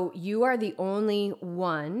 So you are the only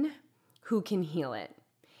one who can heal it.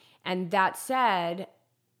 And that said,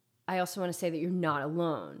 I also want to say that you're not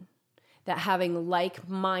alone, that having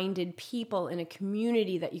like-minded people in a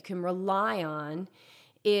community that you can rely on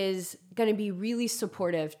is going to be really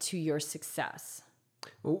supportive to your success.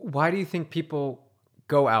 Why do you think people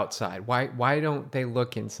go outside? Why don't they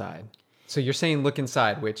look inside? So you're saying look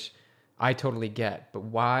inside, which I totally get, but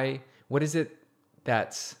why? What is it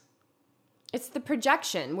that's... It's the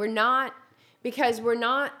projection. It's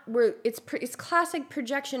classic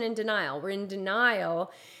projection and denial. We're in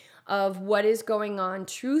denial of what is going on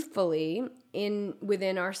truthfully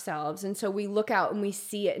within ourselves. And so we look out and we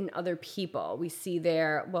see it in other people. We see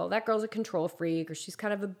that girl's a control freak, or she's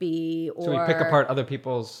kind of a bee, or So we pick apart other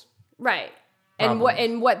people's right. problems.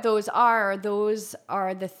 And what those are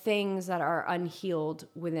the things that are unhealed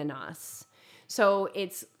within us. So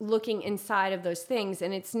it's looking inside of those things,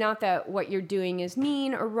 and it's not that what you're doing is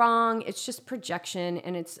mean or wrong. It's just projection,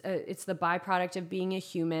 and it's the byproduct of being a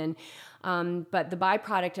human. But the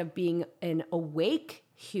byproduct of being an awake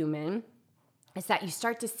human is that you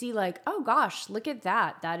start to see like, oh gosh, look at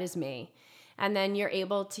that. That is me. And then you're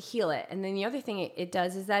able to heal it. And then the other thing it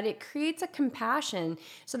does is that it creates a compassion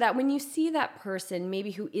so that when you see that person,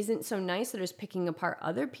 maybe who isn't so nice, that is picking apart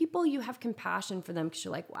other people, you have compassion for them because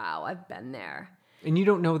you're like, wow, I've been there. And you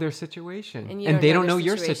don't know their situation. And they don't know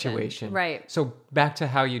your situation. Right. So back to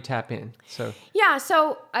how you tap in. So yeah,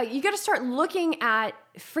 so you got to start looking at,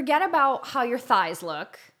 forget about how your thighs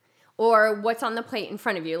look or what's on the plate in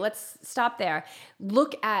front of you. Let's stop there.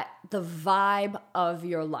 Look at the vibe of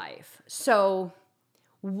your life. So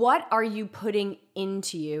what are you putting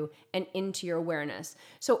into you and into your awareness?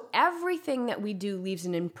 So everything that we do leaves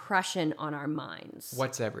an impression on our minds.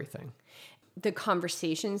 what's everything? The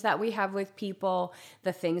conversations that we have with people,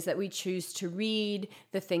 the things that we choose to read,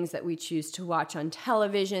 the things that we choose to watch on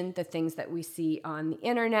television, the things that we see on the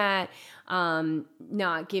internet,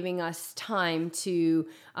 not giving us time to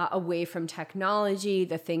away from technology,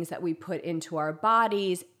 the things that we put into our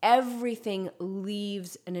bodies, everything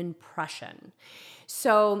leaves an impression.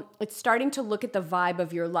 So it's starting to look at the vibe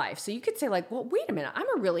of your life. So you could say like, well, wait a minute,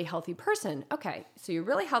 I'm a really healthy person. Okay, so you're a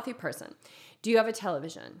really healthy person. Do you have a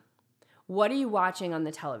television? What are you watching on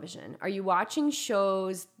the television? Are you watching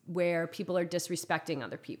shows where people are disrespecting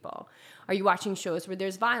other people? Are you watching shows where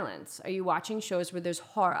there's violence? Are you watching shows where there's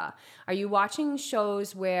horror? Are you watching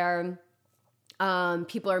shows where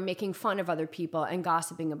people are making fun of other people and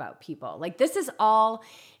gossiping about people? Like this is all,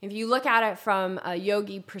 if you look at it from a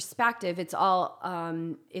yogi perspective, it's all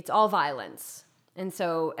violence. And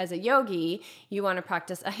so as a yogi, you want to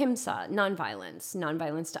practice ahimsa, nonviolence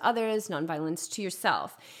to others, nonviolence to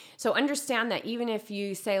yourself. So understand that even if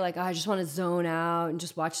you say like, oh, I just want to zone out and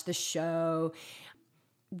just watch the show,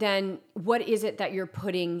 then what is it that you're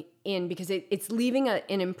putting in? Because it's leaving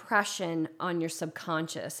an impression on your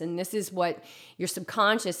subconscious. And this is what your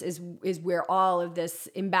subconscious is where all of this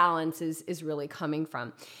imbalance is really coming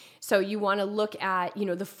from. So you want to look at,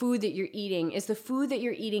 the food that you're eating. Is the food that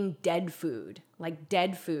you're eating dead food? Like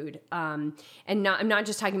dead food. And I'm not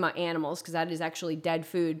just talking about animals, because that is actually dead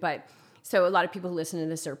food. But so a lot of people who listen to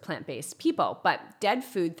this are plant-based people. But dead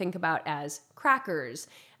food, think about as crackers,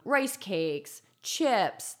 rice cakes,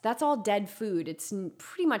 chips. That's all dead food. It's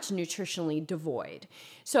pretty much nutritionally devoid.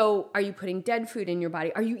 So are you putting dead food in your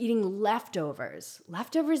body? Are you eating leftovers?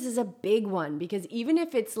 Leftovers is a big one, because even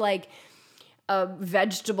if it's like a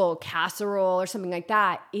vegetable casserole or something like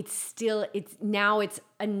that, it's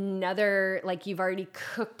another, like you've already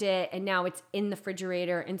cooked it and now it's in the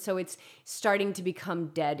refrigerator. And so it's starting to become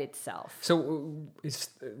dead itself. So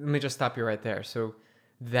let me just stop you right there. So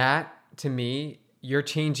that, to me, you're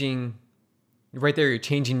changing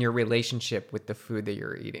your relationship with the food that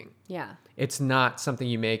you're eating. Yeah. It's not something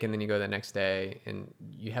you make and then you go the next day and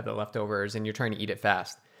you have the leftovers and you're trying to eat it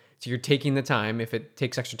fast. So you're taking the time. If it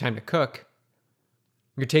takes extra time to cook,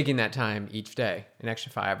 you're taking that time each day, an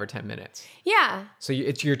extra 5 or 10 minutes. Yeah. So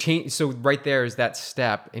it's your change. So right there is that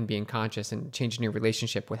step in being conscious and changing your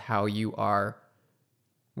relationship with how you are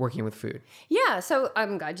working with food. Yeah. So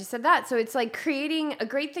I'm glad you said that. So it's like creating, a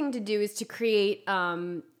great thing to do is to create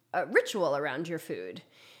a ritual around your food.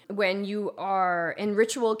 When you are, and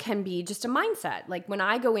ritual can be just a mindset. Like when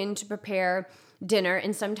I go in to prepare dinner,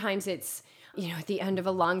 and sometimes it's, at the end of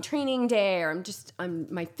a long training day, or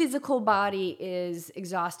my physical body is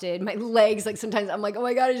exhausted. My legs, like sometimes I'm like, oh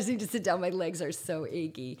my God, I just need to sit down. My legs are so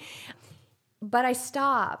achy. But I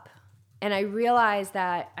stop and I realize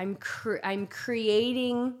that I'm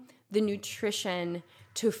creating the nutrition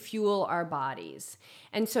to fuel our bodies.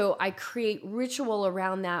 And so I create ritual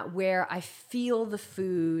around that where I feel the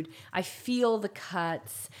food, I feel the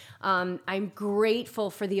cuts. I'm grateful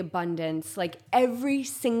for the abundance. Like every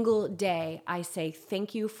single day I say,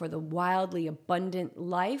 thank you for the wildly abundant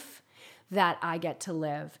life that I get to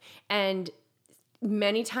live. And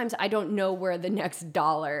many times I don't know where the next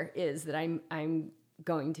dollar is that I'm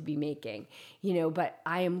going to be making, but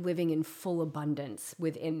I am living in full abundance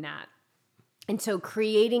within that. And so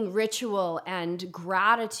creating ritual and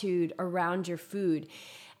gratitude around your food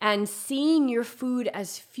and seeing your food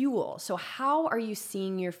as fuel. So how are you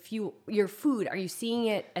seeing your food? Are you seeing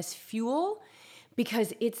it as fuel?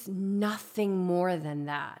 because it's nothing more than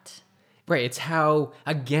that. Right. It's how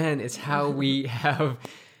we have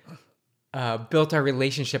built our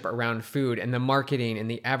relationship around food, and the marketing and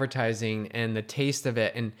the advertising and the taste of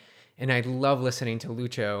it. And I love listening to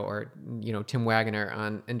Lucho or, Tim Wagner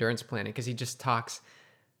on endurance planning, because he just talks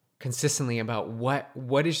consistently about what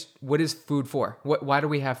is food for? Why do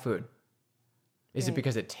we have food? Is it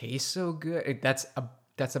because it tastes so good? That's a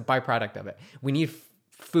byproduct of it. We need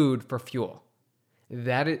food for fuel.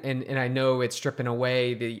 That is, and I know it's stripping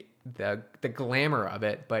away the glamour of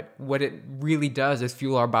it, but what it really does is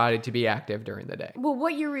fuel our body to be active during the day. Well,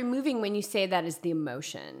 what you're removing when you say that is the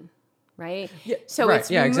emotion, right? Yeah, so right.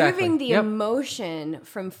 it's Yeah, removing exactly. the Yep. emotion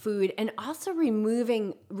from food, and also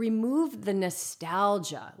remove the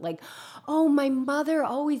nostalgia. Like, oh, my mother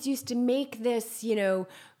always used to make this,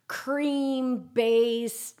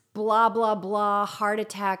 cream-based blah, blah, blah, heart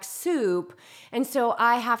attack soup. And so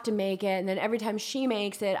I have to make it. And then every time she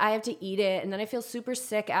makes it, I have to eat it. And then I feel super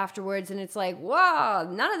sick afterwards. And it's like,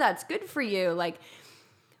 whoa, none of that's good for you. Like,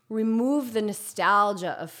 remove the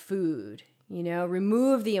nostalgia of food,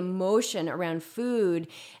 remove the emotion around food.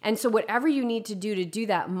 And so whatever you need to do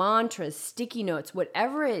that, mantras, sticky notes,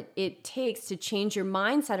 whatever it takes to change your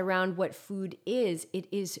mindset around what food is, it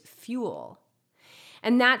is fuel.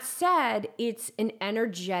 And that said, it's an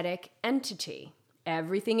energetic entity.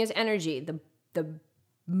 Everything is energy. The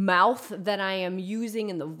mouth that I am using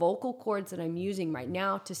and the vocal cords that I'm using right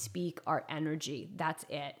now to speak are energy. That's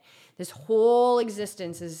it. This whole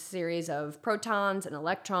existence is a series of protons and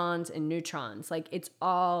electrons and neutrons. Like, it's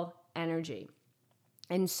all energy.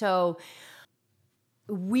 And so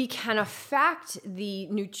we can affect the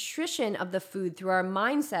nutrition of the food through our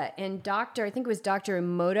mindset. And I think it was Dr.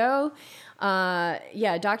 Emoto.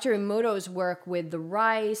 Dr. Emoto's work with the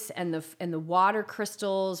rice and the water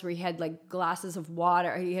crystals, where he had like glasses of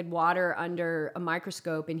water. He had water under a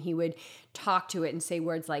microscope, and he would talk to it and say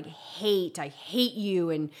words like hate, I hate you,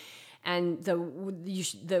 and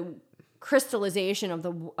the crystallization of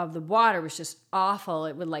the water was just awful.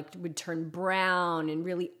 It would turn brown and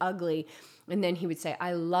really ugly. And then he would say,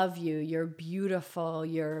 I love you, you're beautiful,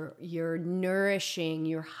 you're nourishing,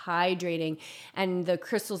 you're hydrating. And the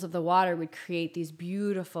crystals of the water would create these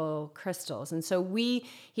beautiful crystals. And so he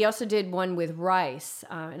also did one with rice,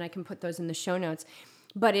 and I can put those in the show notes,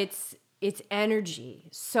 but it's energy.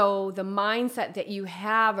 So the mindset that you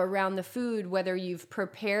have around the food, whether you've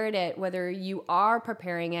prepared it, whether you are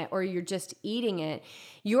preparing it, or you're just eating it,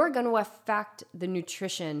 you're going to affect the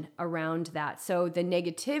nutrition around that. So the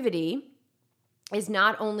negativity is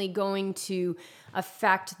not only going to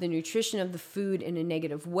affect the nutrition of the food in a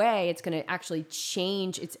negative way, it's going to actually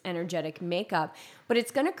change its energetic makeup, but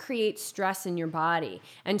it's going to create stress in your body.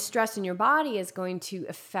 And stress in your body is going to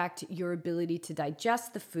affect your ability to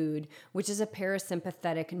digest the food, which is a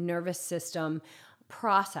parasympathetic nervous system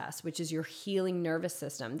process, which is your healing nervous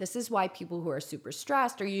system. This is why people who are super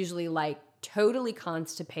stressed are usually like totally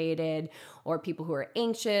constipated, or people who are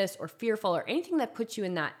anxious or fearful or anything that puts you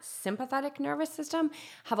in that sympathetic nervous system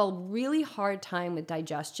have a really hard time with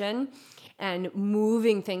digestion and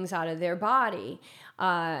moving things out of their body.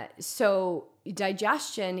 So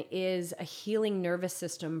digestion is a healing nervous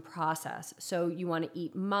system process. So you want to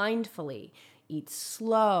eat mindfully, eat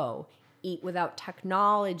slow, eat without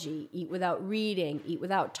technology, eat without reading, eat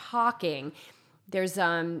without talking. There's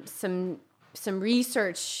some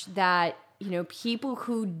research that people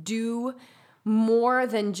who do more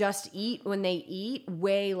than just eat when they eat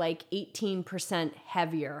weigh like 18%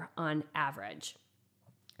 heavier on average.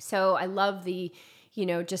 So I love the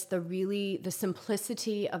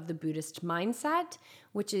simplicity of the Buddhist mindset,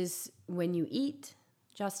 which is when you eat,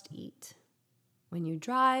 just eat. When you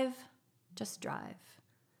drive, just drive.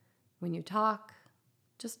 When you talk,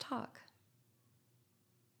 just talk.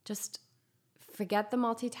 Just forget the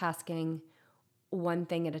multitasking, one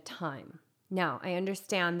thing at a time. Now, I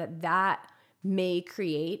understand that may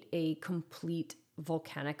create a complete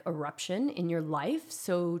volcanic eruption in your life,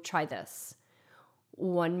 so try this.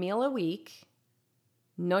 1 meal a week,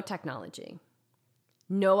 no technology,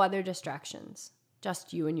 no other distractions,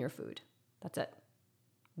 just you and your food. That's it.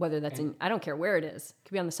 Whether that's I don't care where it is. It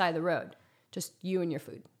could be on the side of the road. Just you and your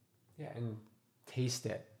food. Yeah, and taste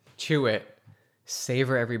it, chew it,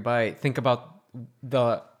 savor every bite. Think about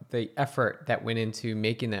the effort that went into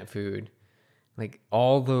making that food. Like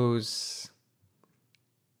all those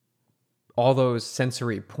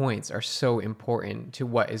sensory points are so important to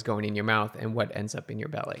what is going in your mouth and what ends up in your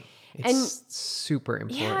belly. It's super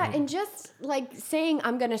important. Yeah, and just like saying,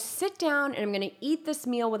 I'm going to sit down and I'm going to eat this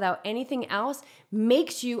meal without anything else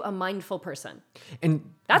makes you a mindful person.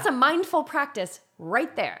 And that's a mindful practice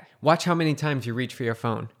right there. Watch how many times you reach for your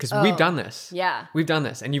phone. Because we've done this. Yeah. We've done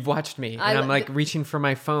this. And you've watched me. And I'm like reaching for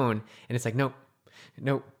my phone. And it's like, nope.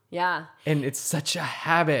 Yeah. And it's such a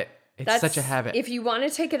habit. It's such a habit. If you want to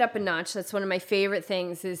take it up a notch, that's one of my favorite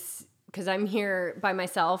things is because I'm here by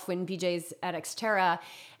myself when BJ's at Xterra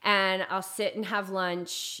and I'll sit and have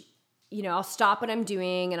lunch. You know, I'll stop what I'm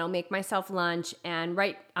doing and I'll make myself lunch. And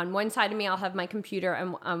right on one side of me, I'll have my computer.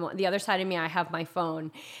 And on the other side of me, I have my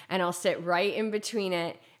phone. And I'll sit right in between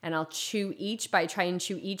it and I'll try and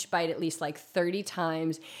chew each bite at least like 30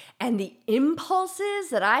 times. And the impulses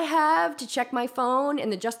that I have to check my phone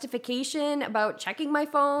and the justification about checking my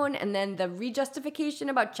phone and then the rejustification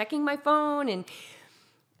about checking my phone. And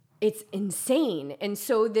it's insane. And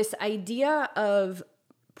so this idea of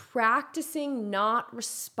practicing not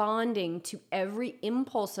responding to every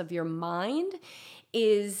impulse of your mind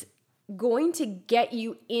is going to get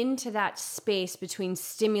you into that space between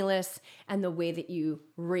stimulus and the way that you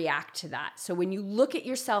react to that. So when you look at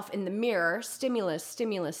yourself in the mirror, stimulus,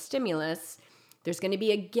 stimulus, stimulus, there's going to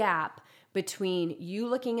be a gap between you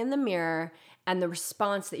looking in the mirror and the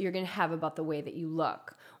response that you're going to have about the way that you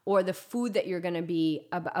look or the food that you're going to be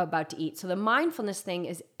about to eat. So the mindfulness thing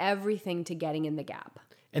is everything to getting in the gap.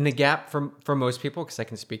 And the gap for most people, because I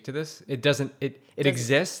can speak to this, it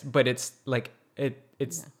exists, but it's like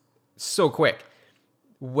it's so quick.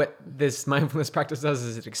 What this mindfulness practice does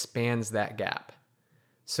is it expands that gap.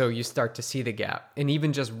 So you start to see the gap. And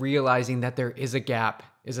even just realizing that there is a gap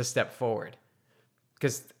is a step forward.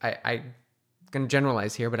 Because I'm going to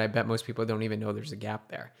generalize here, but I bet most people don't even know there's a gap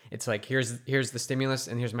there. It's like, here's the stimulus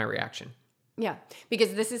and here's my reaction. Yeah,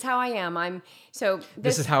 because this is how I am.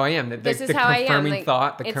 This is how I am. This is how I am. Confirming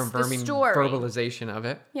thought, the confirming verbalization of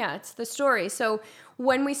it. Yeah, it's the story. So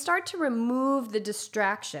when we start to remove the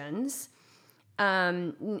distractions,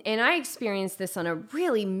 and I experienced this on a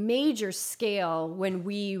really major scale when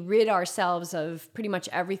we rid ourselves of pretty much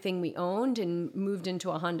everything we owned and moved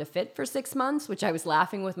into a Honda Fit for 6 months, which I was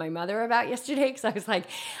laughing with my mother about yesterday because I was like,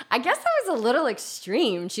 I guess that was a little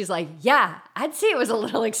extreme. She's like, yeah, I'd say it was a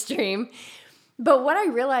little extreme. But what I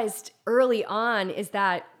realized early on is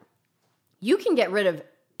that you can get rid of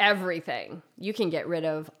everything. You can get rid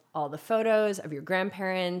of all the photos of your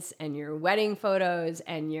grandparents and your wedding photos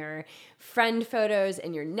and your friend photos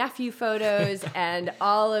and your nephew photos and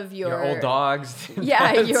all of your old dogs.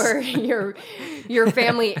 Yeah, your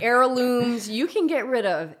family heirlooms. You can get rid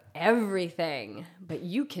of everything, but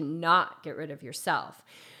you cannot get rid of yourself.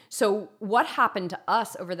 So what happened to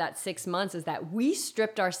us over that 6 months is that we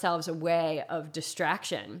stripped ourselves away of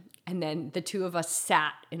distraction. And then the two of us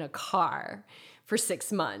sat in a car for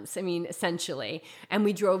 6 months, essentially. And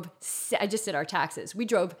we drove, I just did our taxes. We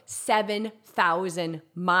drove 7,000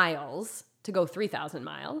 miles to go 3,000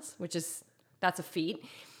 miles, that's a feat.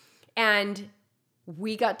 And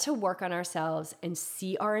we got to work on ourselves and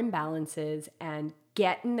see our imbalances and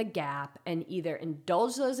get in the gap and either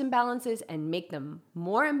indulge those imbalances and make them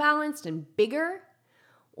more imbalanced and bigger,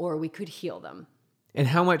 or we could heal them. And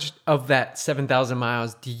how much of that 7,000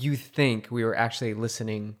 miles do you think we were actually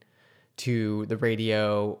listening to the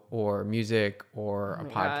radio or music or a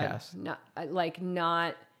podcast?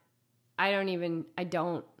 I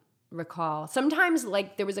don't recall. Sometimes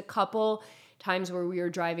there was a couple times where we were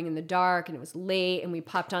driving in the dark and it was late and we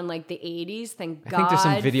popped on the 80s. Thank God. I think there's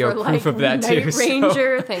some video proof of that too. Night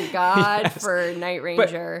Ranger. So. Thank God for Night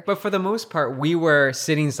Ranger. But for the most part, we were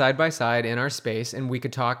sitting side by side in our space and we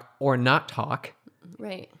could talk or not talk.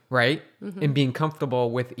 Right. Mm-hmm. And being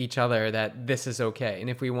comfortable with each other that this is okay.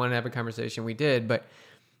 And if we wanted to have a conversation, we did. But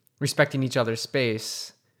respecting each other's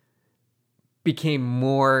space became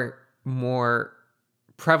more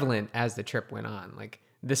prevalent as the trip went on.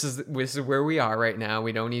 This is where we are right now.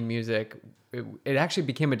 We don't need music. It actually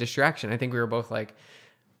became a distraction. I think we were both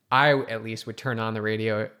I at least would turn on the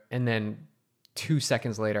radio and then 2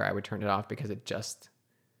 seconds later I would turn it off because it just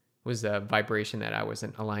was a vibration that I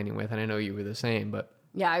wasn't aligning with. And I know you were the same, but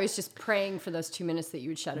yeah, I was just praying for those 2 minutes that you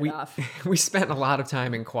would shut it off. We spent a lot of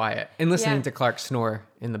time in quiet and listening to Clark snore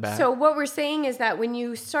in the back. So what we're saying is that when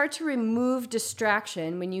you start to remove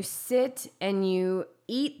distraction, when you sit and you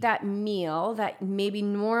eat that meal that maybe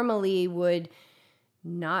normally would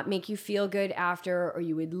not make you feel good after, or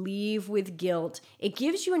you would leave with guilt, it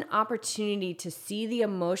gives you an opportunity to see the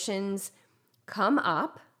emotions come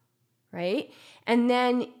up, right? And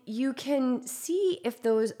then you can see if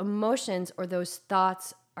those emotions or those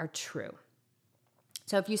thoughts are true.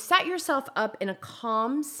 So if you set yourself up in a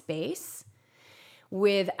calm space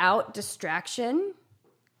without distraction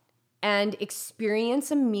and experience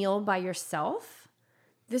a meal by yourself,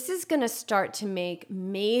 this is going to start to make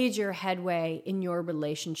major headway in your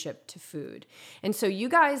relationship to food. And so you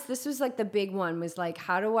guys, this was like the big one, was like,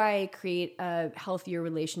 how do I create a healthier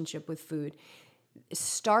relationship with food?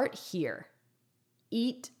 Start here.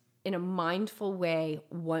 Eat in a mindful way,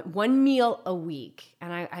 one meal a week.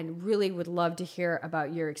 And I really would love to hear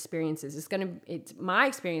about your experiences. It's my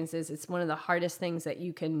experiences. It's one of the hardest things that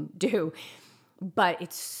you can do, but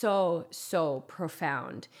it's so, so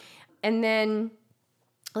profound. And then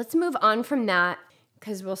let's move on from that,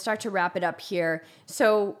 because we'll start to wrap it up here.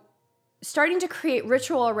 So starting to create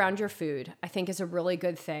ritual around your food, I think, is a really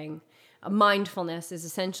good thing. Mindfulness is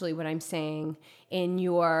essentially what I'm saying in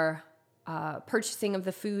your purchasing of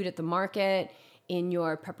the food at the market, in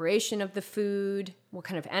your preparation of the food. What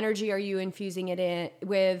kind of energy are you infusing it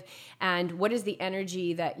with? And what is the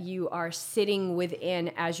energy that you are sitting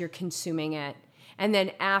within as you're consuming it? And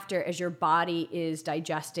then after, as your body is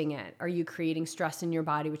digesting it, are you creating stress in your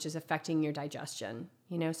body, which is affecting your digestion?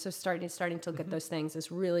 So starting to look at those things is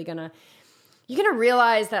really you're gonna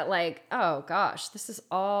realize that, like, oh gosh, this is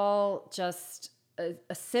all just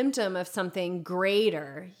a symptom of something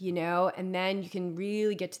greater, and then you can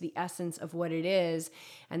really get to the essence of what it is.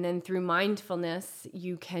 And then through mindfulness,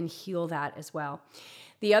 you can heal that as well.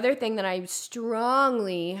 The other thing that I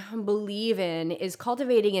strongly believe in is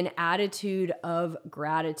cultivating an attitude of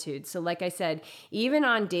gratitude. So like I said, even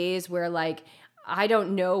on days where, like, I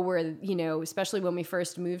don't know where, especially when we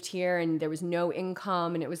first moved here and there was no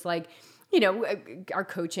income and it was like, our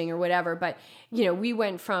coaching or whatever, but, we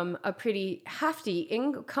went from a pretty hefty,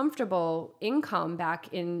 comfortable income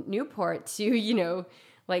back in Newport to,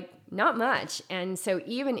 like, not much. And so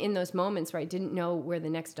even in those moments where I didn't know where the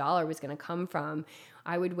next dollar was going to come from,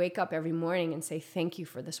 I would wake up every morning and say, thank you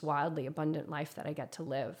for this wildly abundant life that I get to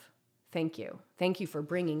live. Thank you. Thank you for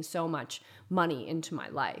bringing so much money into my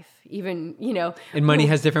life. Even, And money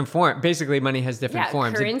has different forms. Basically, money has different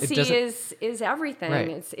forms. Currency is everything.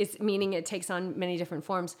 Right. It's meaning it takes on many different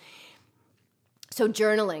forms. So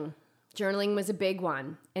journaling was a big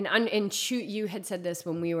one. And you had said this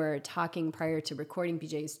when we were talking prior to recording,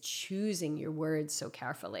 BJ, is choosing your words so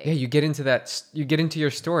carefully. Yeah, you get into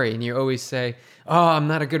your story and you always say, oh, I'm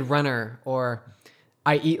not a good runner, or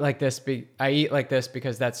I eat like this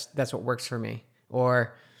because that's what works for me,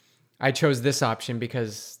 or I chose this option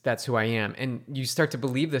because that's who I am. And you start to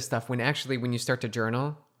believe this stuff when you start to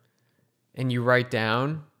journal and you write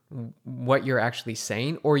down what you're actually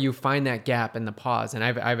saying, or you find that gap in the pause. And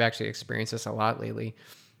I've actually experienced this a lot lately.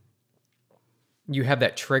 You have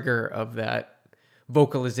that trigger of that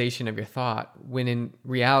vocalization of your thought, when in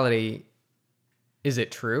reality, is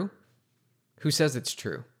it true? Who says it's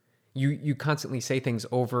true? You constantly say things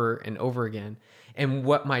over and over again. And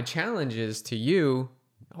what my challenge is to you,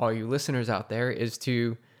 all you listeners out there, is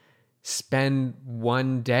to spend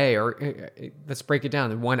one day, or let's break it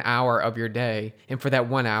down, 1 hour of your day. And for that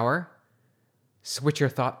 1 hour, switch your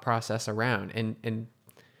thought process around and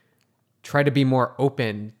try to be more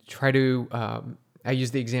open. Try to, I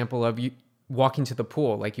use the example of you walking to the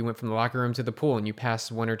pool, like you went from the locker room to the pool and you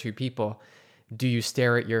passed one or two people. Do you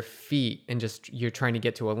stare at your feet and you're trying to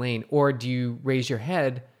get to a lane? Or do you raise your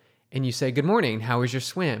head and you say, good morning, how was your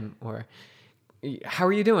swim? Or how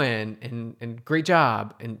are you doing? And great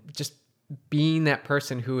job. And just being that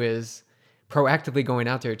person who is proactively going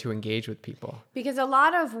out there to engage with people. Because a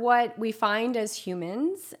lot of what we find as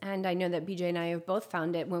humans, and I know that BJ and I have both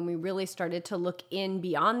found it when we really started to look in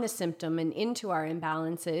beyond the symptom and into our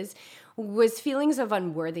imbalances, was feelings of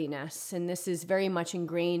unworthiness. And this is very much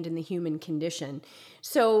ingrained in the human condition.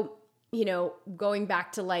 So, going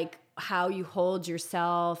back to like how you hold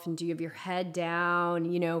yourself and do you have your head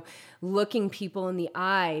down, looking people in the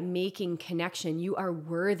eye, making connection, you are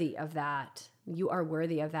worthy of that. You are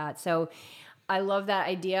worthy of that. So I love that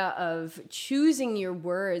idea of choosing your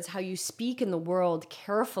words, how you speak in the world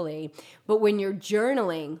carefully. But when you're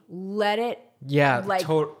journaling, let it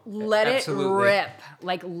absolutely. rip.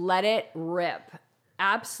 Like, let it rip.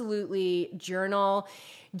 Absolutely journal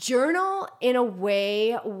in a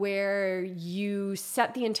way where you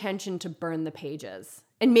set the intention to burn the pages.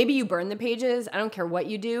 And maybe you burn the pages. I don't care what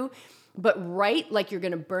you do. But write like you're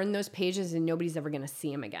going to burn those pages and nobody's ever going to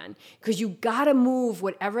see them again. Because you got to move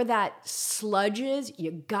whatever that sludge is.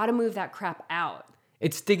 You got to move that crap out.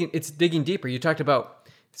 It's digging deeper. You talked about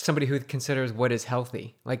somebody who considers what is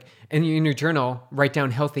healthy. Like, in your journal, write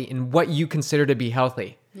down healthy and what you consider to be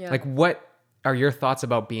healthy. Yeah. Like, what are your thoughts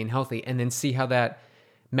about being healthy? And then see how that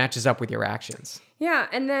matches up with your actions. Yeah,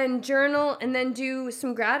 and then journal and then do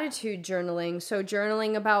some gratitude journaling. So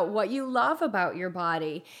journaling about what you love about your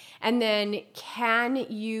body. And then can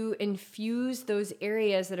you infuse those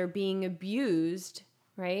areas that are being abused,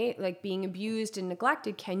 right? Like being abused and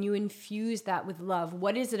neglected, can you infuse that with love?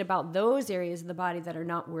 What is it about those areas of the body that are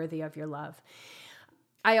not worthy of your love?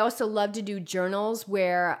 I also love to do journals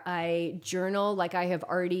where I journal like I have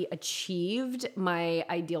already achieved my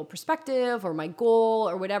ideal perspective or my goal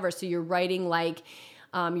or whatever. So you're writing like,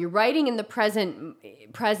 you're writing in the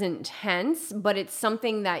present tense, but it's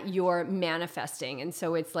something that you're manifesting. And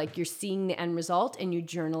so it's like you're seeing the end result and you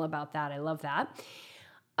journal about that. I love that.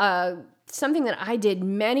 Something that I did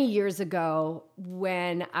many years ago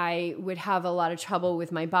when I would have a lot of trouble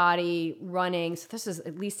with my body running. So this is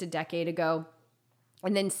at least a decade ago.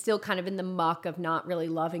 And then still kind of in the muck of not really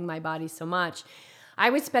loving my body so much, I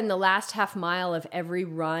would spend the last half mile of every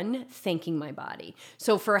run thanking my body.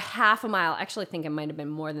 So for half a mile, actually I think it might have been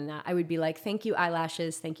more than that, I would be like, thank you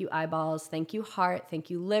eyelashes, thank you eyeballs, thank you heart, thank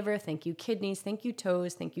you liver, thank you kidneys, thank you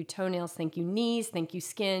toes, thank you toenails, thank you knees, thank you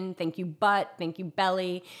skin, thank you butt, thank you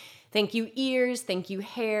belly, thank you ears, thank you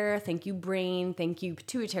hair, thank you brain, thank you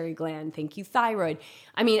pituitary gland, thank you thyroid.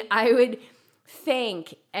 I mean, I would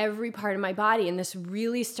thank every part of my body. And this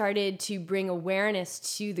really started to bring awareness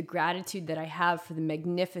to the gratitude that I have for the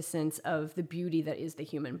magnificence of the beauty that is the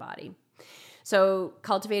human body. So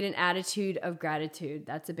cultivate an attitude of gratitude.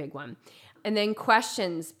 That's a big one. And then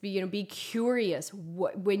questions, be curious.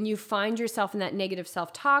 When you find yourself in that negative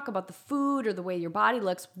self-talk about the food or the way your body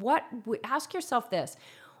looks, ask yourself this: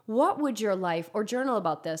 what would your life, or journal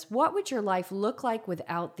about this, what would your life look like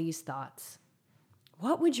without these thoughts?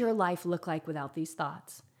 What would your life look like without these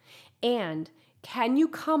thoughts? And can you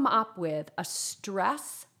come up with a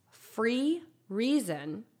stress-free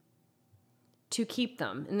reason to keep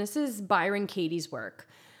them? And this is Byron Katie's work.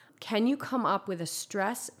 Can you come up with a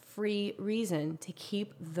stress-free reason to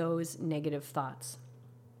keep those negative thoughts?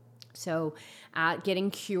 So getting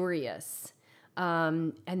curious.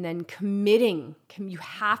 And then committing. You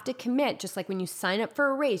have to commit. Just like when you sign up for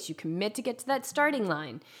a race, you commit to get to that starting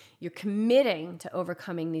line. You're committing to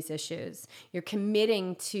overcoming these issues. You're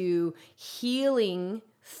committing to healing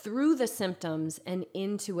through the symptoms and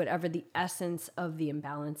into whatever the essence of the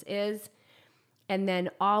imbalance is. And then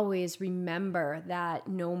always remember that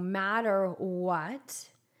no matter what,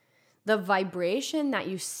 the vibration that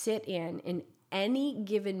you sit in any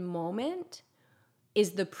given moment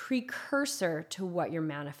is the precursor to what you're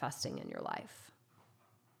manifesting in your life.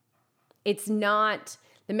 It's not,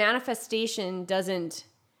 the manifestation doesn't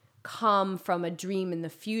come from a dream in the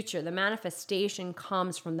future. The manifestation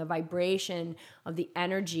comes from the vibration of the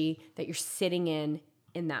energy that you're sitting in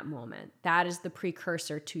that moment. That is the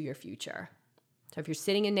precursor to your future. So if you're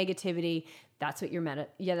sitting in negativity, that's what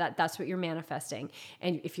that's what you're manifesting.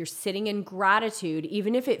 And if you're sitting in gratitude,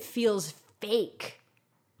 even if it feels fake,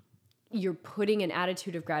 you're putting an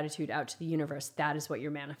attitude of gratitude out to the universe. That is what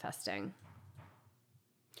you're manifesting.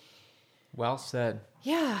 Well said.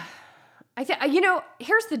 Yeah.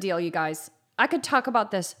 Here's the deal, you guys. I could talk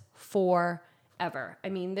about this forever. I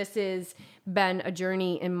mean, this has been a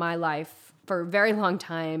journey in my life for a very long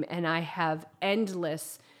time, and I have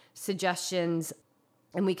endless suggestions,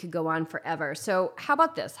 and we could go on forever. So how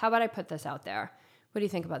about this? How about I put this out there? What do you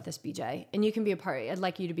think about this, BJ? And you can be a part. I'd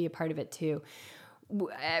like you to be a part of it too.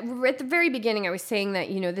 At the very beginning, I was saying that,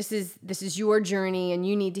 this is your journey and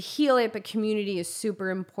you need to heal it, but community is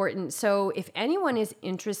super important. So if anyone is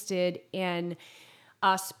interested in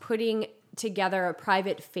us putting together a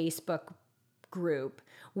private Facebook group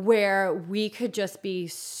where we could just be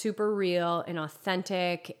super real and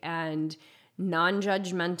authentic and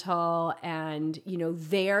non-judgmental and,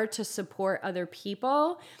 there to support other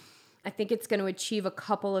people, I think it's going to achieve a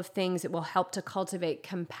couple of things. It will help to cultivate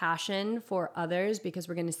compassion for others because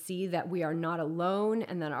we're going to see that we are not alone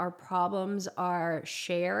and that our problems are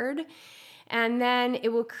shared. And then it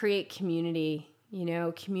will create community.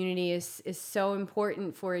 Community is so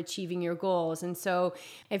important for achieving your goals. And so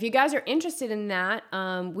if you guys are interested in that,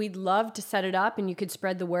 we'd love to set it up and you could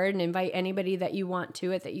spread the word and invite anybody that you want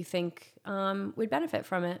to it that you think would benefit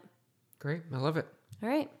from it. Great. I love it. All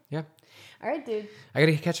right. Yeah. All right, dude. I got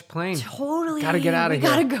to catch a plane. Totally. Got to get out of here.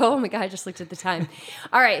 Got to go. Oh my God, I just looked at the time.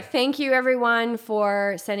 All right. Thank you everyone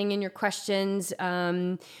for sending in your questions.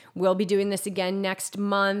 We'll be doing this again next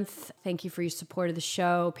month. Thank you for your support of the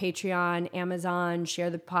show. Patreon, Amazon, share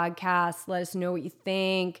the podcast. Let us know what you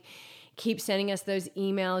think. Keep sending us those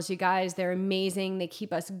emails, you guys. They're amazing. They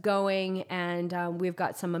keep us going. And we've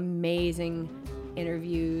got some amazing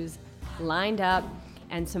interviews lined up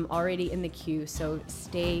and some already in the queue. So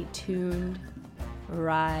stay tuned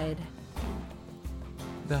ride.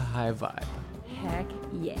 The high vibe. Heck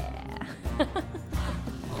yeah.